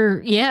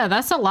for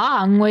that's a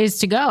long ways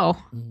to go.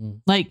 Mm-hmm.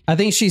 Like, I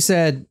think she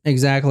said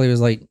exactly it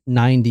was like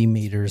 90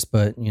 meters,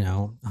 but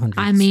 100.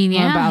 I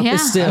mean,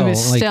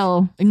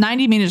 Still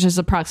 90 meters is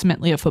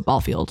approximately a football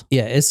field.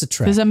 Yeah, it's a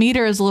track. Because a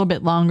meter is a little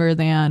bit longer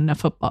than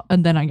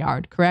a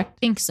yard, correct? I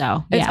think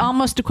so. It's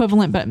almost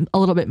equivalent, but a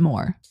little bit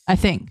more, I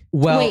think.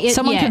 Well,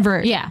 someone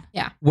convert. Yeah.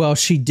 Well,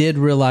 she did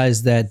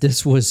realize that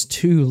this was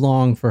too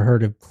long for her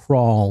to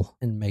crawl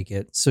and make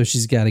it, so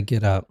she's got to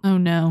get up. Oh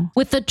no.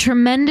 With a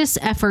tremendous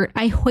effort,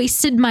 I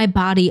hoisted my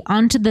body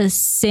onto the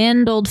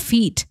sandaled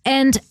feet,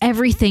 and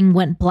everything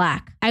went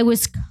black. I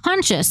was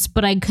conscious,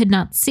 but I could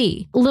not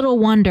see. Little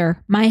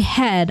wonder, my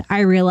head,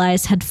 I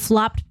realized, had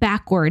flopped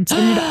backwards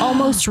and had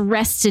almost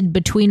rested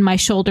between my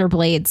shoulder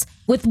blades.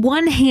 With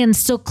one hand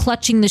still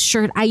clutching the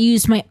shirt, I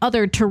used my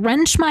other to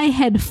wrench my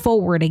head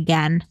forward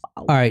again.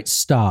 All right,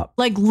 stop.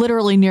 Like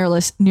literally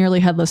nearly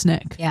headless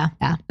Nick. Yeah.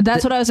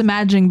 That's what I was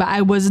imagining, but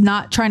I was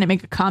not trying to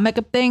make a comic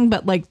thing,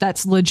 but like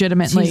that's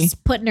legitimately. She's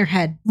putting her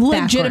head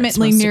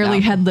legitimately nearly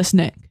headless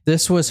Nick.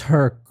 This was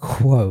her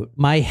quote.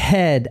 My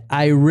head,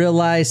 I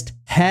realized,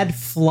 had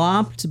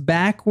flopped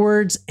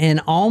backwards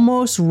and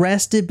almost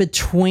rested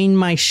between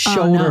my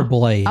shoulder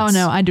blades. Oh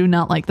no, I do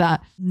not like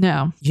that.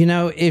 No.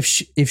 If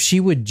she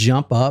would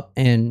jump up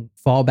and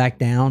fall back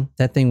down,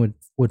 that thing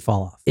would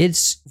fall off.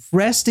 It's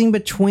resting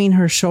between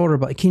her shoulder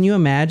blades. Can you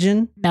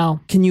imagine? No.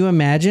 Can you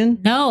imagine?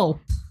 No.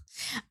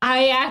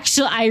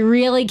 I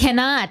really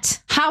cannot.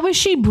 How is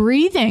she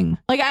breathing?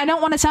 Like, I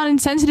don't want to sound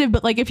insensitive,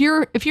 but like if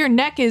your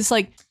neck is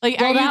like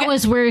well, that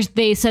was where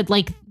they said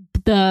like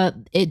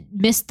it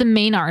missed the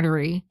main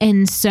artery,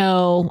 and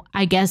so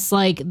I guess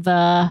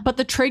but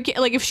the trachea,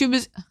 like if she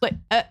was like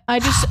I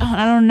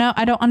don't know,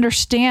 I don't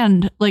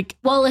understand. Like,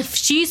 well, if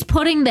she's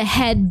putting the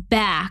head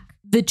back,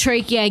 the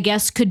trachea, I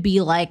guess, could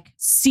be like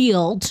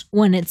sealed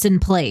when it's in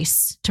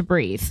place to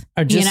breathe.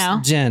 Or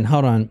just, Jen,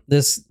 hold on.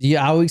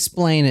 I'll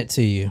explain it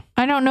to you.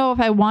 I don't know if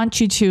I want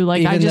you to.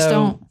 Like, Even I just though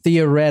don't.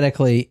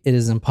 Theoretically, it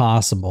is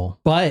impossible.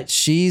 But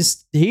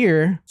she's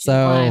here,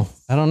 so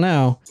I don't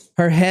know.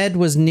 Her head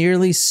was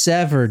nearly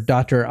severed,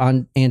 Dr.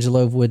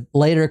 Angelo would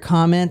later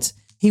comment.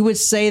 He would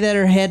say that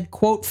her head,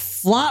 quote,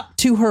 flopped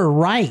to her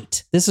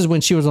right. This is when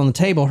she was on the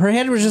table. Her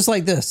head was just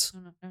like this.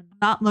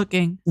 Not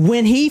looking.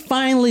 When he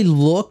finally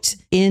looked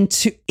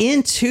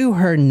into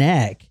her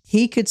neck,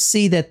 he could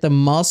see that the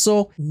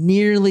muscle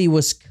nearly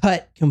was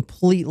cut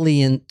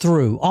completely in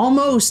through,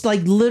 almost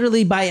like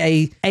literally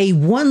by a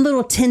one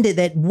little tendon,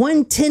 that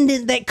one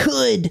tendon that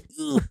could,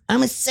 I'm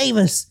gonna save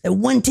us. That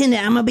one tendon,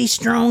 I'm gonna be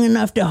strong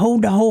enough to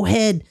hold the whole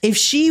head. If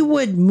she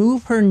would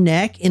move her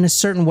neck in a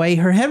certain way,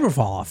 her head would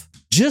fall off.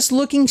 Just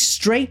looking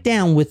straight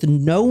down with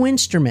no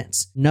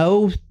instruments,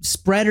 no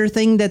spreader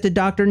thing that the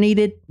doctor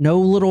needed,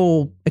 no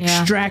little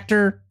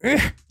extractor,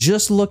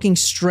 just looking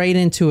straight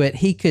into it,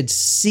 he could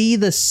see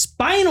the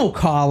spinal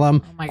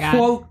column,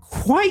 quote,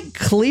 quite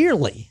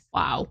clearly.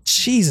 Wow.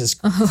 Jesus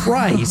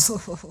Christ.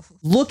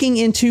 Looking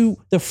into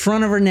the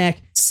front of her neck,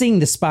 seeing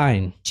the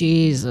spine.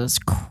 Jesus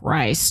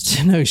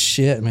Christ. No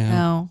shit,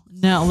 man.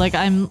 No, like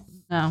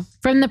No.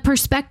 From the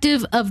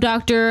perspective of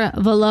Dr.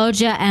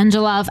 Volodya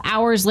Angelov,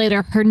 hours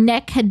later, her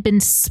neck had been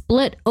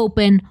split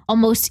open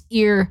almost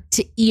ear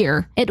to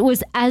ear. It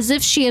was as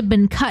if she had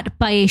been cut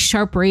by a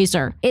sharp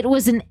razor. It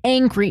was an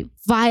angry,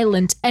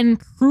 violent,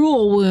 and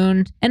cruel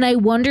wound, and I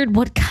wondered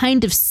what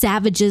kind of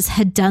savages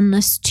had done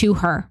this to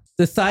her.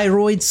 The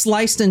thyroid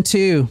sliced in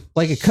two,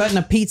 like a cutting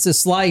a pizza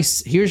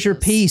slice. Here's your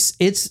piece.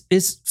 It's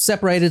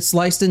separated,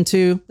 sliced in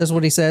two. That's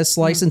what he says,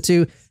 sliced in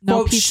two. No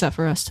Quote, pizza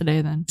for us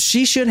today then.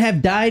 She should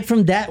have died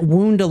from that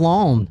wound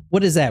alone.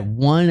 What is that?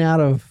 1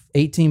 out of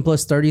 18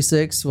 plus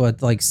 36?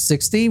 What, like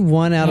 60?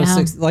 1 out of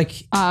 60?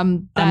 Like,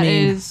 that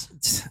is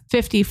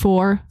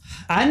 54.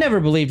 I never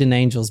believed in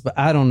angels, but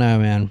I don't know,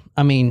 man.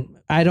 I mean,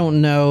 I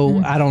don't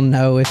know. I don't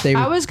know if they.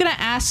 I was going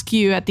to ask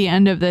you at the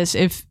end of this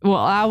if,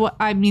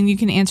 I mean, you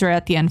can answer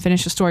at the end,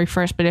 finish the story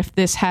first, but if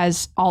this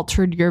has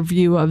altered your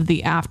view of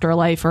the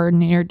afterlife or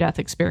near-death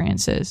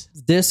experiences.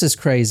 This is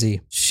crazy.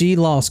 She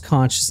lost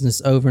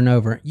consciousness over and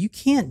over. You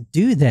can't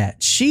do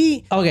that.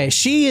 She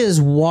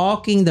is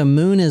walking. The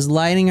moon is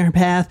lighting her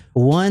path.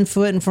 One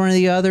foot in front of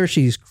the other.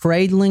 She's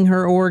cradling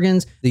her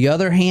organs. The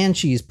other hand,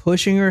 she's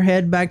pushing her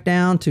head back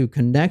down to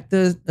connect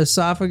the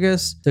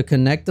esophagus, to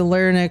connect the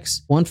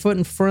larynx. One foot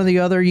in front of the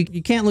other.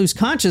 You can't lose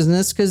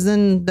consciousness because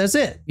then that's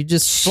it. You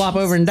just flop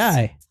over and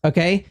die.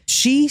 Okay.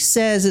 She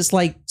says it's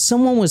like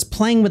someone was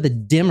playing with a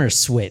dimmer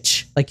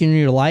switch, like in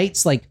your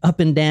lights, like up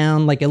and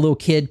down, like a little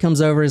kid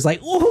comes over, is like,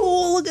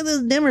 oh, look at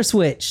this dimmer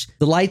switch.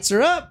 The lights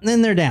are up,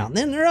 then they're down,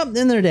 then they're up,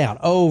 then they're down,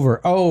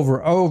 over,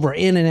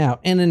 in and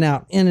out, in and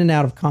out, in and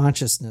out of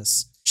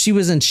consciousness. She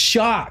was in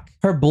shock.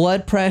 Her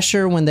blood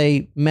pressure, when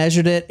they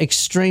measured it,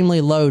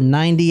 extremely low,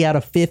 90 out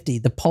of 50.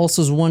 The pulse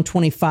was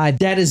 125.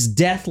 That is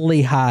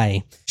deathly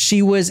high.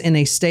 She was in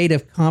a state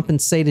of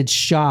compensated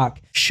shock.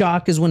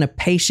 Shock is when a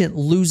patient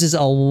loses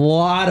a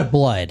lot of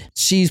blood.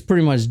 She's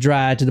pretty much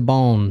dry to the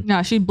bone.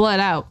 No, she bled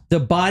out. The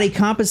body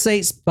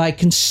compensates by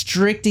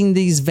constricting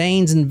these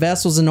veins and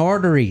vessels and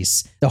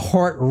arteries. The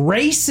heart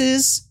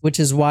races,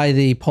 which is why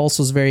the pulse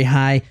was very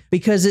high,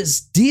 because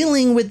it's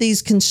dealing with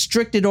these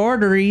constricted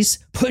arteries,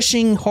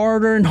 pushing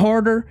harder and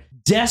harder,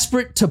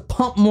 desperate to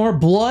pump more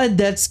blood.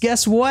 That's,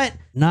 guess what?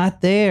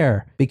 Not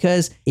there,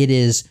 because it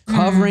is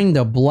covering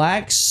the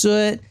black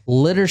soot,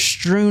 litter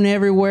strewn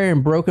everywhere,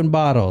 and broken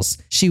bottles.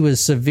 She was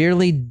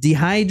severely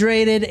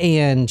dehydrated,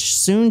 and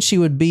soon she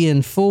would be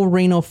in full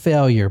renal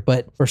failure.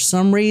 But for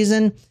some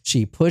reason,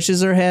 she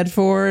pushes her head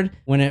forward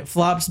when it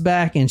flops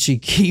back, and she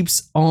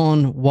keeps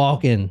on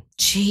walking.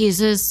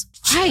 Jesus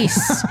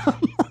Christ.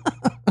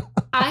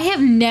 I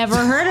have never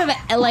heard of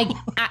it. Like,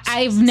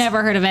 I've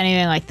never heard of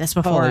anything like this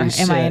before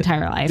in my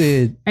entire life.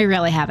 Dude. I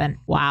really haven't.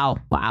 Wow.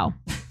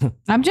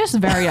 I'm just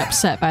very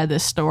upset by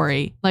this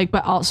story, like,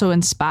 but also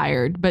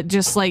inspired. But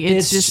just like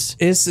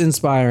it's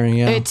inspiring.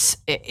 Yeah.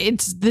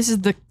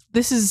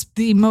 This is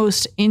the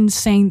most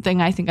insane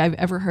thing I think I've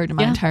ever heard in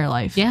my entire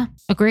life. Yeah,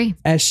 agree.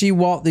 As she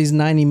walked these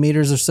 90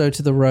 meters or so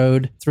to the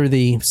road through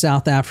the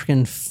South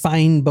African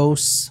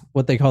fynbos,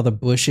 what they call the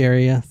bush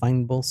area,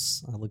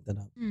 fynbos, I looked that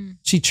up.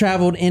 She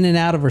traveled in and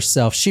out of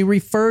herself. She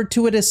referred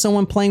to it as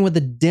someone playing with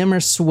a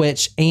dimmer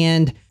switch.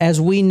 And as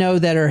we know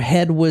that her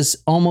head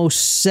was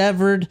almost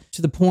severed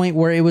to the point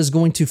where it was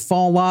going to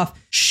fall off,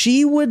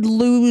 she would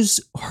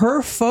lose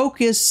her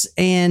focus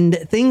and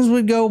things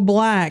would go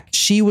black.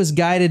 She was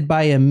guided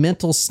by a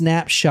mental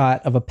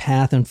snapshot of a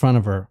path in front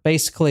of her.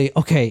 Basically,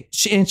 okay,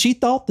 she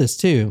thought this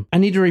too. I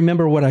need to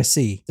remember what I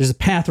see. There's a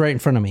path right in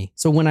front of me.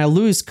 So when I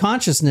lose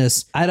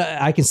consciousness,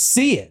 I can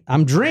see it.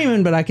 I'm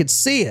dreaming, but I could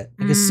see it.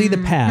 I can see the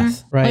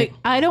path, right?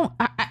 Like,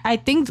 I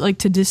think like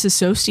to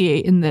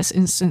disassociate in this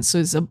instance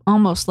is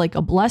almost like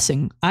a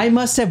blessing. I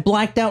must have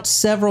blacked out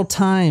several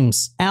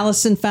times.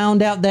 Alison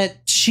found out that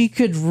she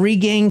could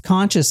regain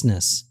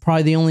consciousness.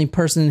 Probably the only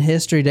person in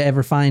history to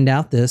ever find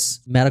out this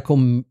medical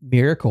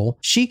miracle.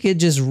 She could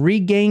just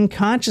regain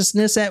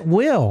consciousness at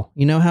will.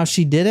 You know how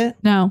she did it?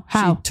 No,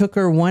 how? She took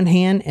her one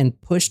hand and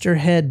pushed her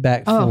head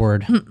back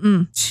forward.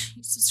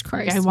 Jesus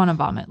Christ. I want to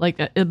vomit.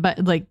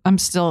 But I'm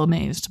still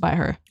amazed by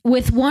her.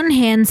 With one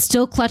hand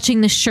still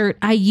clutching the shirt,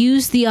 I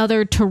used the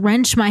other to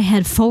wrench my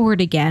head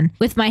forward again.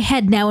 With my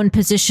head now in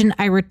position,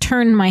 I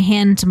returned my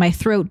hand to my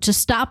throat to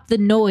stop the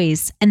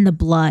noise and the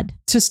blood.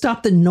 To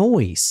stop the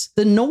noise.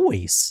 The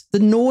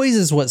noise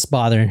is what's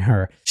bothering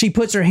her. She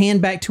puts her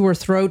hand back to her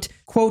throat,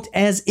 quote,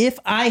 as if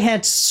I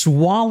had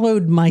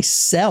swallowed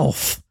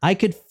myself. I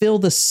could feel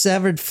the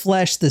severed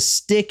flesh, the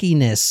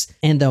stickiness,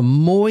 and the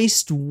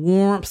moist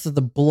warmth of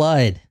the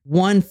blood.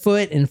 One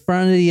foot in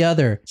front of the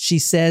other. She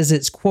says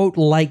it's, quote,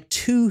 like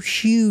two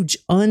huge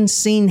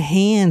unseen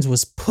hands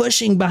was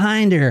pushing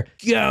behind her.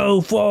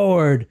 Go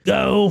forward.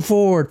 Go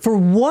forward. For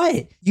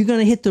what? You're going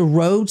to hit the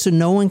road so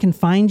no one can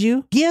find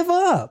you? Give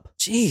up.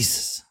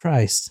 Jesus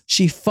Christ.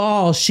 She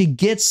falls. She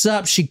gets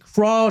up. She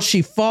crawls.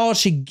 She falls.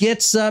 She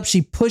gets up.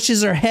 She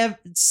pushes her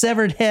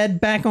severed head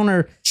back on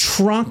her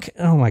trunk.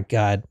 Oh my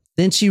God.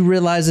 Then she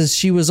realizes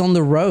she was on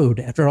the road.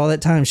 After all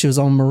that time, she was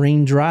on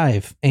Marine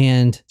Drive,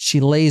 and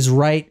she lays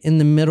right in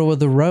the middle of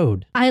the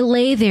road. I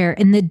lay there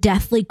in the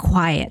deathly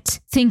quiet,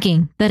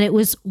 thinking that it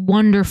was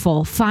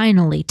wonderful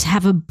finally to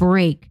have a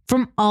break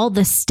from all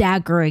the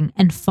staggering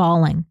and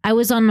falling. I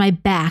was on my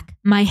back,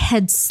 my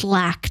head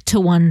slack to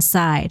one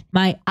side,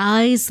 my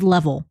eyes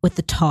level with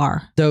the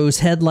tar. Those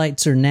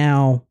headlights are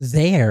now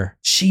there.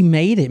 She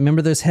made it.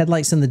 Remember those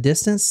headlights in the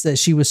distance that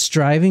she was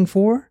striving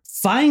for?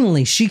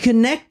 Finally, she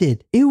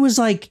connected. It was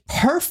like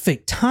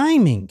perfect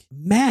timing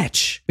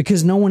match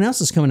because no one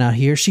else is coming out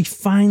here. She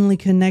finally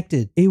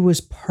connected. It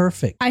was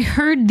perfect. I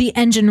heard the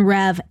engine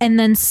rev, and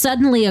then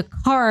suddenly a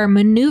car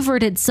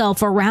maneuvered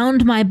itself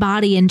around my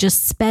body and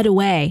just sped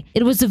away.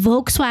 It was a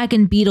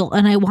Volkswagen Beetle,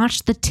 and I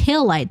watched the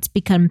taillights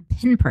become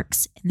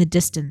pinpricks in the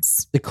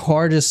distance. The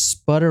car just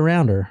spun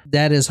around her.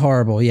 That is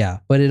horrible, yeah.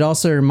 But it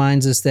also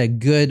reminds us that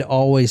good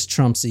always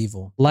trumps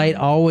evil. Light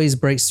always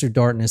breaks through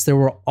darkness. There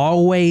were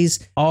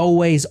always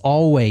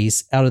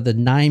out of the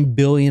 9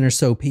 billion or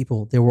so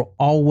people, there will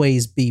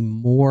always be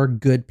more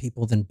good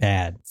people than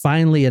bad.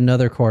 Finally,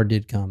 another car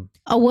did come.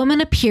 A woman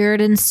appeared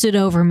and stood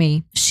over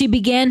me. She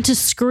began to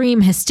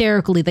scream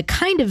hysterically, the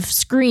kind of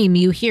scream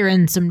you hear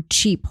in some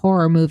cheap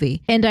horror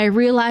movie. And I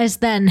realized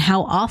then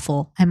how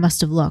awful I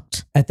must have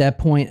looked. At that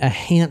point, a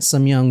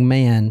handsome young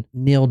man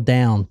kneeled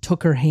down,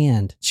 took her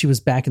hand. She was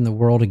back in the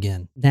world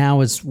again. Now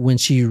is when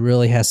she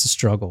really has to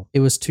struggle. It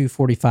was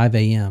 2:45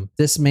 a.m.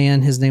 This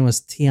man, his name was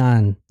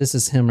Tian. This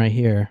is him right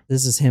here.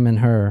 This is him and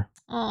her.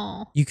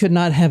 Oh. You could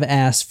not have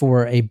asked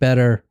for a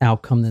better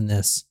outcome than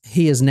this.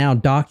 He is now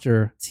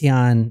Dr.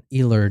 Tian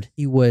Elard.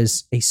 He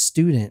was a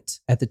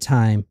student at the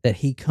time that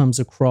he comes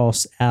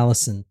across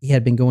Alison. He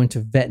had been going to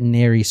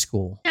veterinary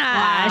school.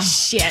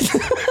 Shit.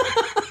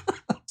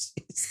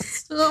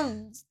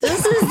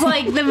 This is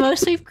like the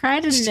most we've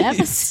cried in an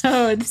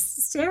episode. This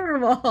is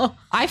terrible.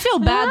 I feel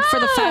bad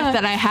for the fact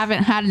that I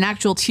haven't had an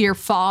actual tear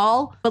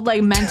fall, but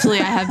like mentally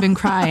I have been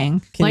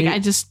crying.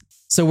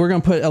 So we're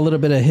going to put a little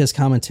bit of his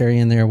commentary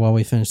in there while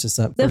we finish this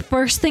up. The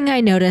first thing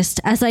I noticed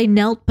as I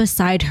knelt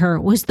beside her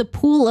was the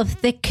pool of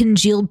thick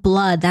congealed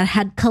blood that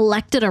had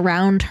collected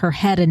around her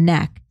head and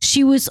neck.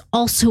 She was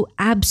also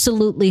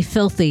absolutely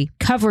filthy,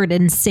 covered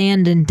in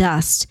sand and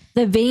dust.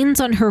 The veins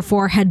on her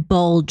forehead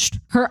bulged.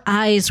 Her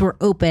eyes were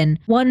open,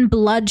 one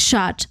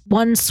bloodshot,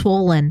 one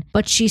swollen,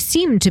 but she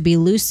seemed to be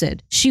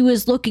lucid. She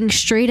was looking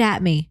straight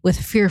at me with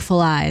fearful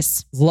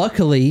eyes.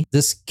 Luckily,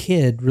 this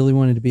kid really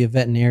wanted to be a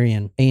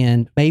veterinarian,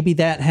 and maybe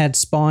that had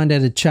spawned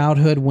at a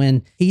childhood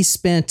when he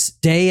spent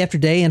day after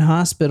day in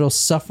hospital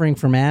suffering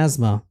from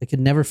asthma. They could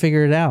never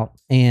figure it out,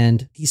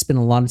 and he spent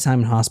a lot of time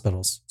in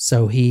hospitals.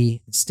 So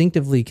he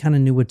instinctively kind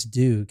of knew what to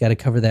do. Got to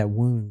cover that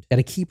wound. Got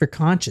to keep her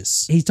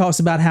conscious. He talks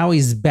about how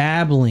he's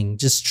babbling,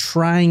 just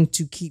trying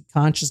to keep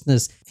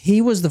consciousness.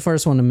 He was the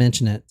first one to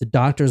mention it. The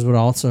doctors would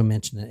also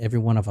mention it, every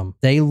one of them.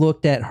 They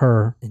looked at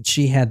her and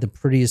she had the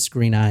prettiest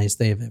green eyes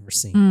they have ever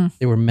seen.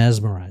 They were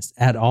mesmerized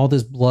at all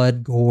this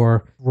blood,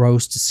 gore,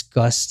 gross,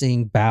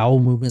 disgusting bowel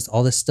movements,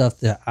 all this stuff.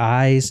 The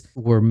eyes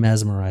were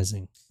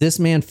mesmerizing. This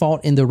man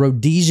fought in the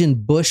Rhodesian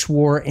Bush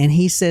War, and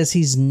he says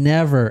he's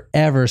never,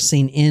 ever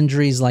seen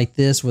injuries like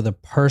this with a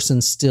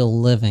person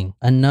still living.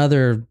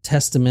 Another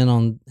testament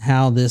on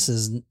how this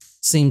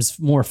seems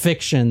more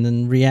fiction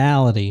than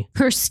reality.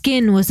 Her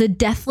skin was a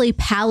deathly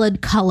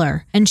pallid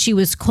color, and she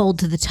was cold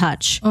to the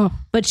touch.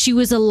 But she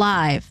was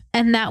alive,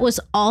 and that was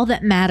all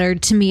that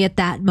mattered to me at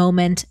that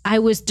moment. I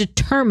was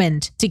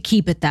determined to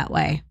keep it that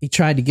way. He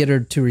tried to get her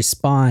to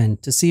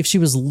respond, to see if she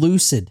was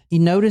lucid. He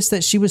noticed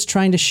that she was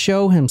trying to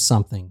show him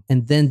something,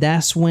 and then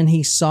that's when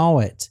he saw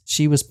it.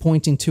 She was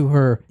pointing to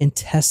her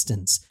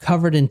intestines,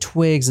 covered in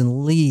twigs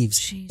and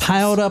leaves,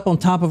 piled up on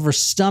top of her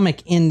stomach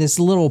in this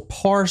little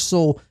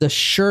parcel,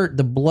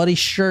 the bloody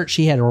shirt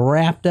she had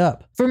wrapped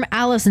up. From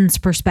Alison's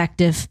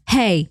perspective,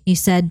 "Hey," he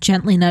said,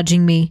 gently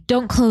nudging me,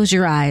 "don't close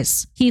your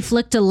eyes." He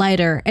flicked a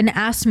lighter and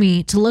asked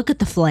me to look at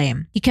the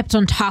flame. He kept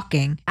on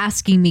talking,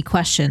 asking me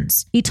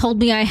questions. He told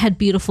me I had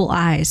beautiful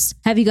eyes.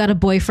 "Have you got a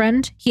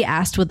boyfriend?" he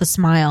asked with a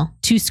smile.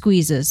 2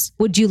 squeezes.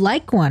 "Would you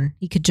like one?"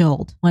 he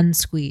cajoled. 1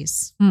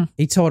 squeeze.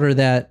 He told her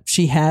that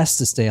she has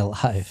to stay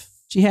alive.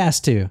 She has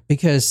to,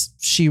 because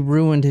she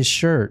ruined his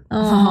shirt.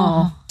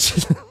 Oh.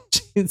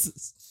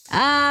 Jesus.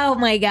 Oh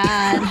my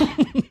God.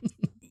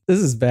 This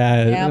is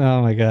bad. Yep.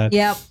 Oh my God.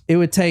 Yep. It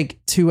would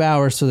take 2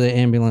 hours for the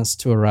ambulance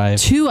to arrive.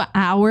 2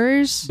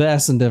 hours? But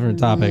that's a different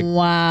topic.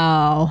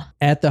 Wow.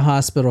 At the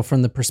hospital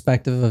from the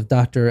perspective of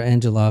Dr.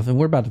 Angelov, and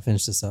we're about to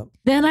finish this up.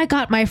 Then I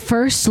got my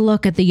first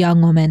look at the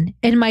young woman.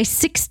 In my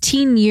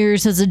 16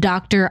 years as a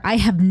doctor, I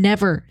have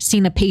never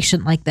seen a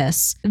patient like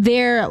this.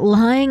 There,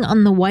 lying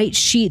on the white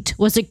sheet,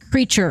 was a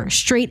creature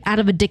straight out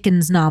of a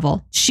Dickens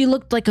novel. She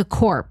looked like a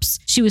corpse.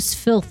 She was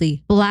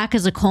filthy, black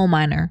as a coal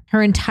miner.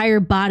 Her entire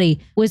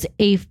body was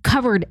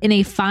covered in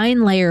a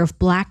fine layer of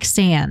black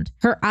sand.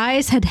 Her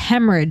eyes had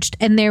hemorrhaged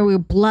and they were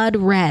blood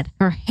red.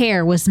 Her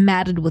hair was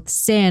matted with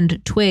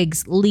sand,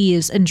 twigs,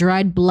 leaves, and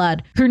dried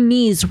blood. Her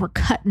knees were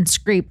cut and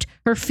scraped.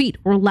 Her feet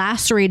were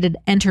lacerated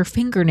and her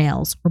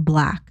fingernails were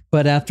black.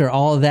 But after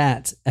all of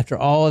that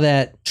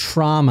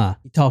trauma,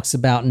 he talks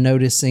about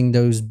noticing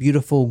those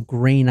beautiful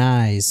green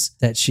eyes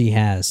that she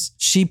has.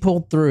 She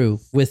pulled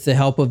through with the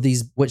help of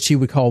these, what she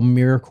would call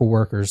miracle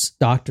workers,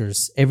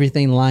 doctors,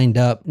 everything lined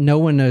up. No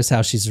one knows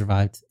how she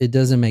survived. It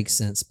doesn't make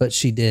sense, but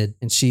she did.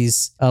 And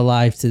she's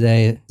alive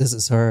today. This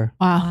is her.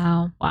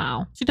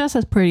 Wow. She does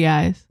have pretty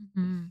eyes.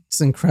 It's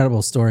an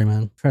incredible story,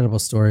 man. Incredible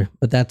story.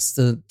 But that's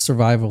the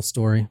survival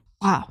story.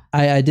 Wow.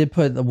 I did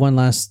put the one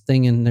last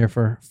thing in there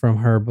from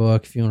her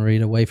book, if you want to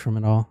read Away from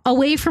It All.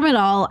 Away from it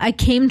all, I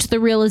came to the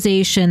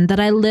realization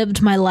that I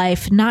lived my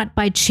life not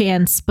by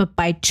chance, but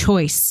by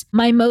choice.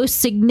 My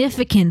most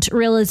significant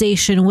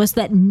realization was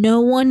that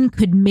no one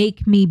could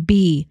make me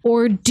be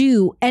or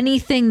do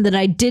anything that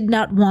I did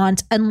not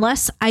want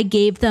unless I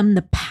gave them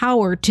the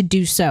power to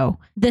do so.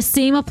 The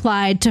same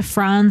applied to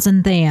Franz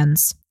and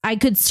Thans. I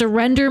could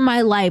surrender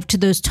my life to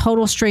those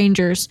total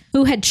strangers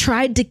who had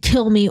tried to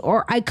kill me,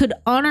 or I could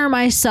honor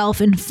myself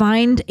and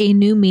find a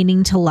new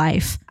meaning to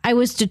life. I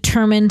was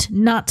determined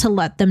not to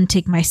let them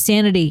take my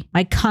sanity,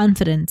 my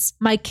confidence,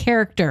 my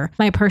character,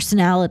 my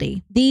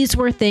personality. These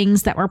were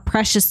things that were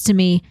precious to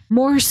me,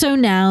 more so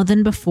now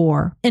than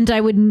before, and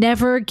I would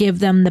never give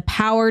them the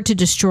power to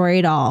destroy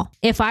it all.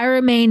 If I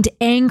remained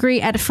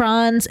angry at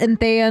Franz and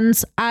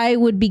Thans, I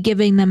would be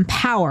giving them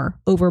power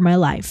over my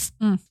life.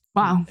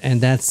 Wow. And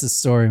that's the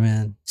story,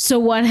 man. So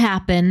what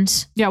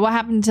happened Yeah, what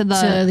happened to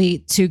to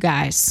the two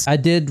guys? I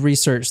did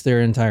research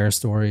their entire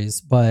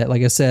stories, but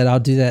like I said,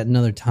 I'll do that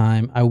another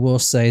time. I will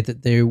say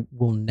that they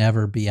will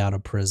never be out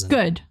of prison.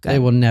 Good. They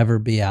will never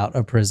be out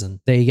of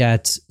prison. They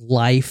got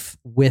life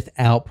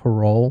without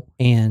parole.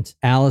 And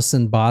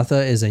Alison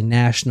Botha is a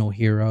national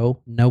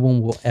hero. No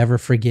one will ever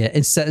forget.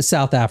 It's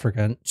South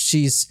Africa.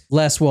 She's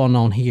less well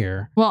known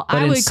here. Well, But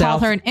I in would call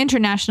her an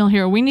international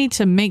hero. We need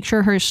to make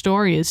sure her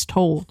story is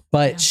told.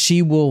 But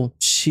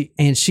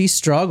she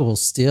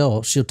struggles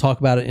still. She'll talk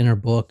about it in her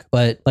book.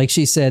 But like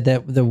she said,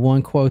 that the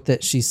one quote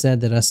that she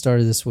said that I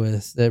started this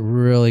with that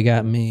really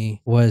got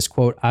me was,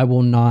 quote, "I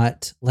will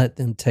not let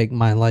them take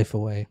my life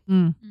away."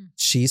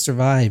 She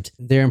survived.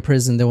 They're in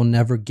prison. They will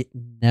never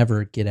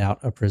get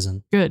out of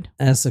prison. Good.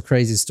 That's a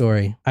crazy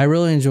story. I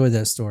really enjoyed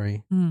that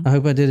story. I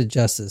hope I did it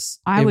justice.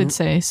 I would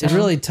say so. It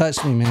really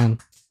touched me, man.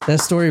 That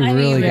story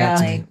really got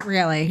to me.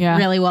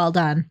 Really well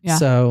done. Yeah.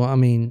 So, I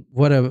mean,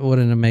 what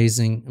an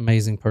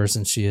amazing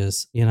person she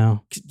is, you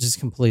know, just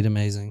complete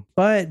amazing.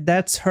 But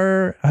that's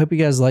her. I hope you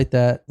guys like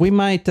that. We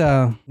might,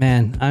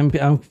 man,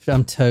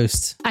 I'm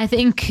toast. I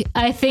think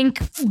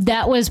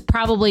that was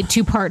probably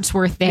 2 parts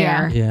worth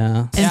there.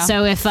 Yeah. And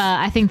so if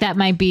I think that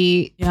might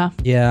be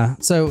Yeah.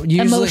 So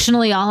usually,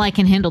 emotionally all I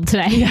can handle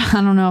today. Yeah,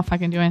 I don't know if I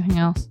can do anything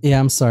else. yeah,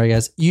 I'm sorry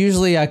guys.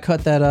 Usually I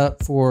cut that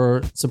up for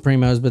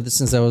Supremos, but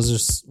since that was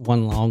just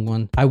one long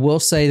one, I will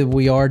say that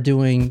we are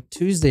doing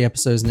Tuesday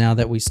episodes now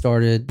that we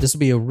started. This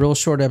will be a real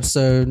short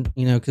episode,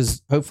 you know,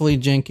 because hopefully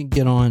Jen can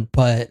get on,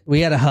 but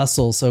we got to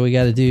hustle, so we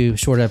got to do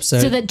short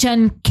episodes So that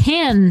Jen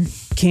can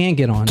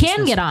get on.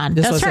 get on.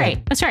 That's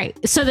right. That's right.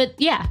 So that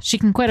she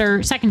can quit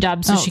her second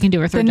job so she can do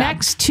her third The job.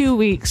 next 2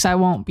 weeks, I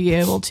won't be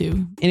able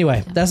to.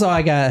 Anyway, that's all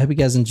I got. I hope you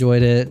guys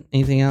enjoyed it.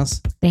 Anything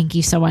else? Thank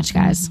you so much,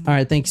 guys. All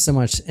right. Thank you so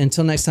much.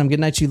 Until next time, good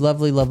night, you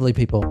lovely, lovely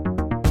people.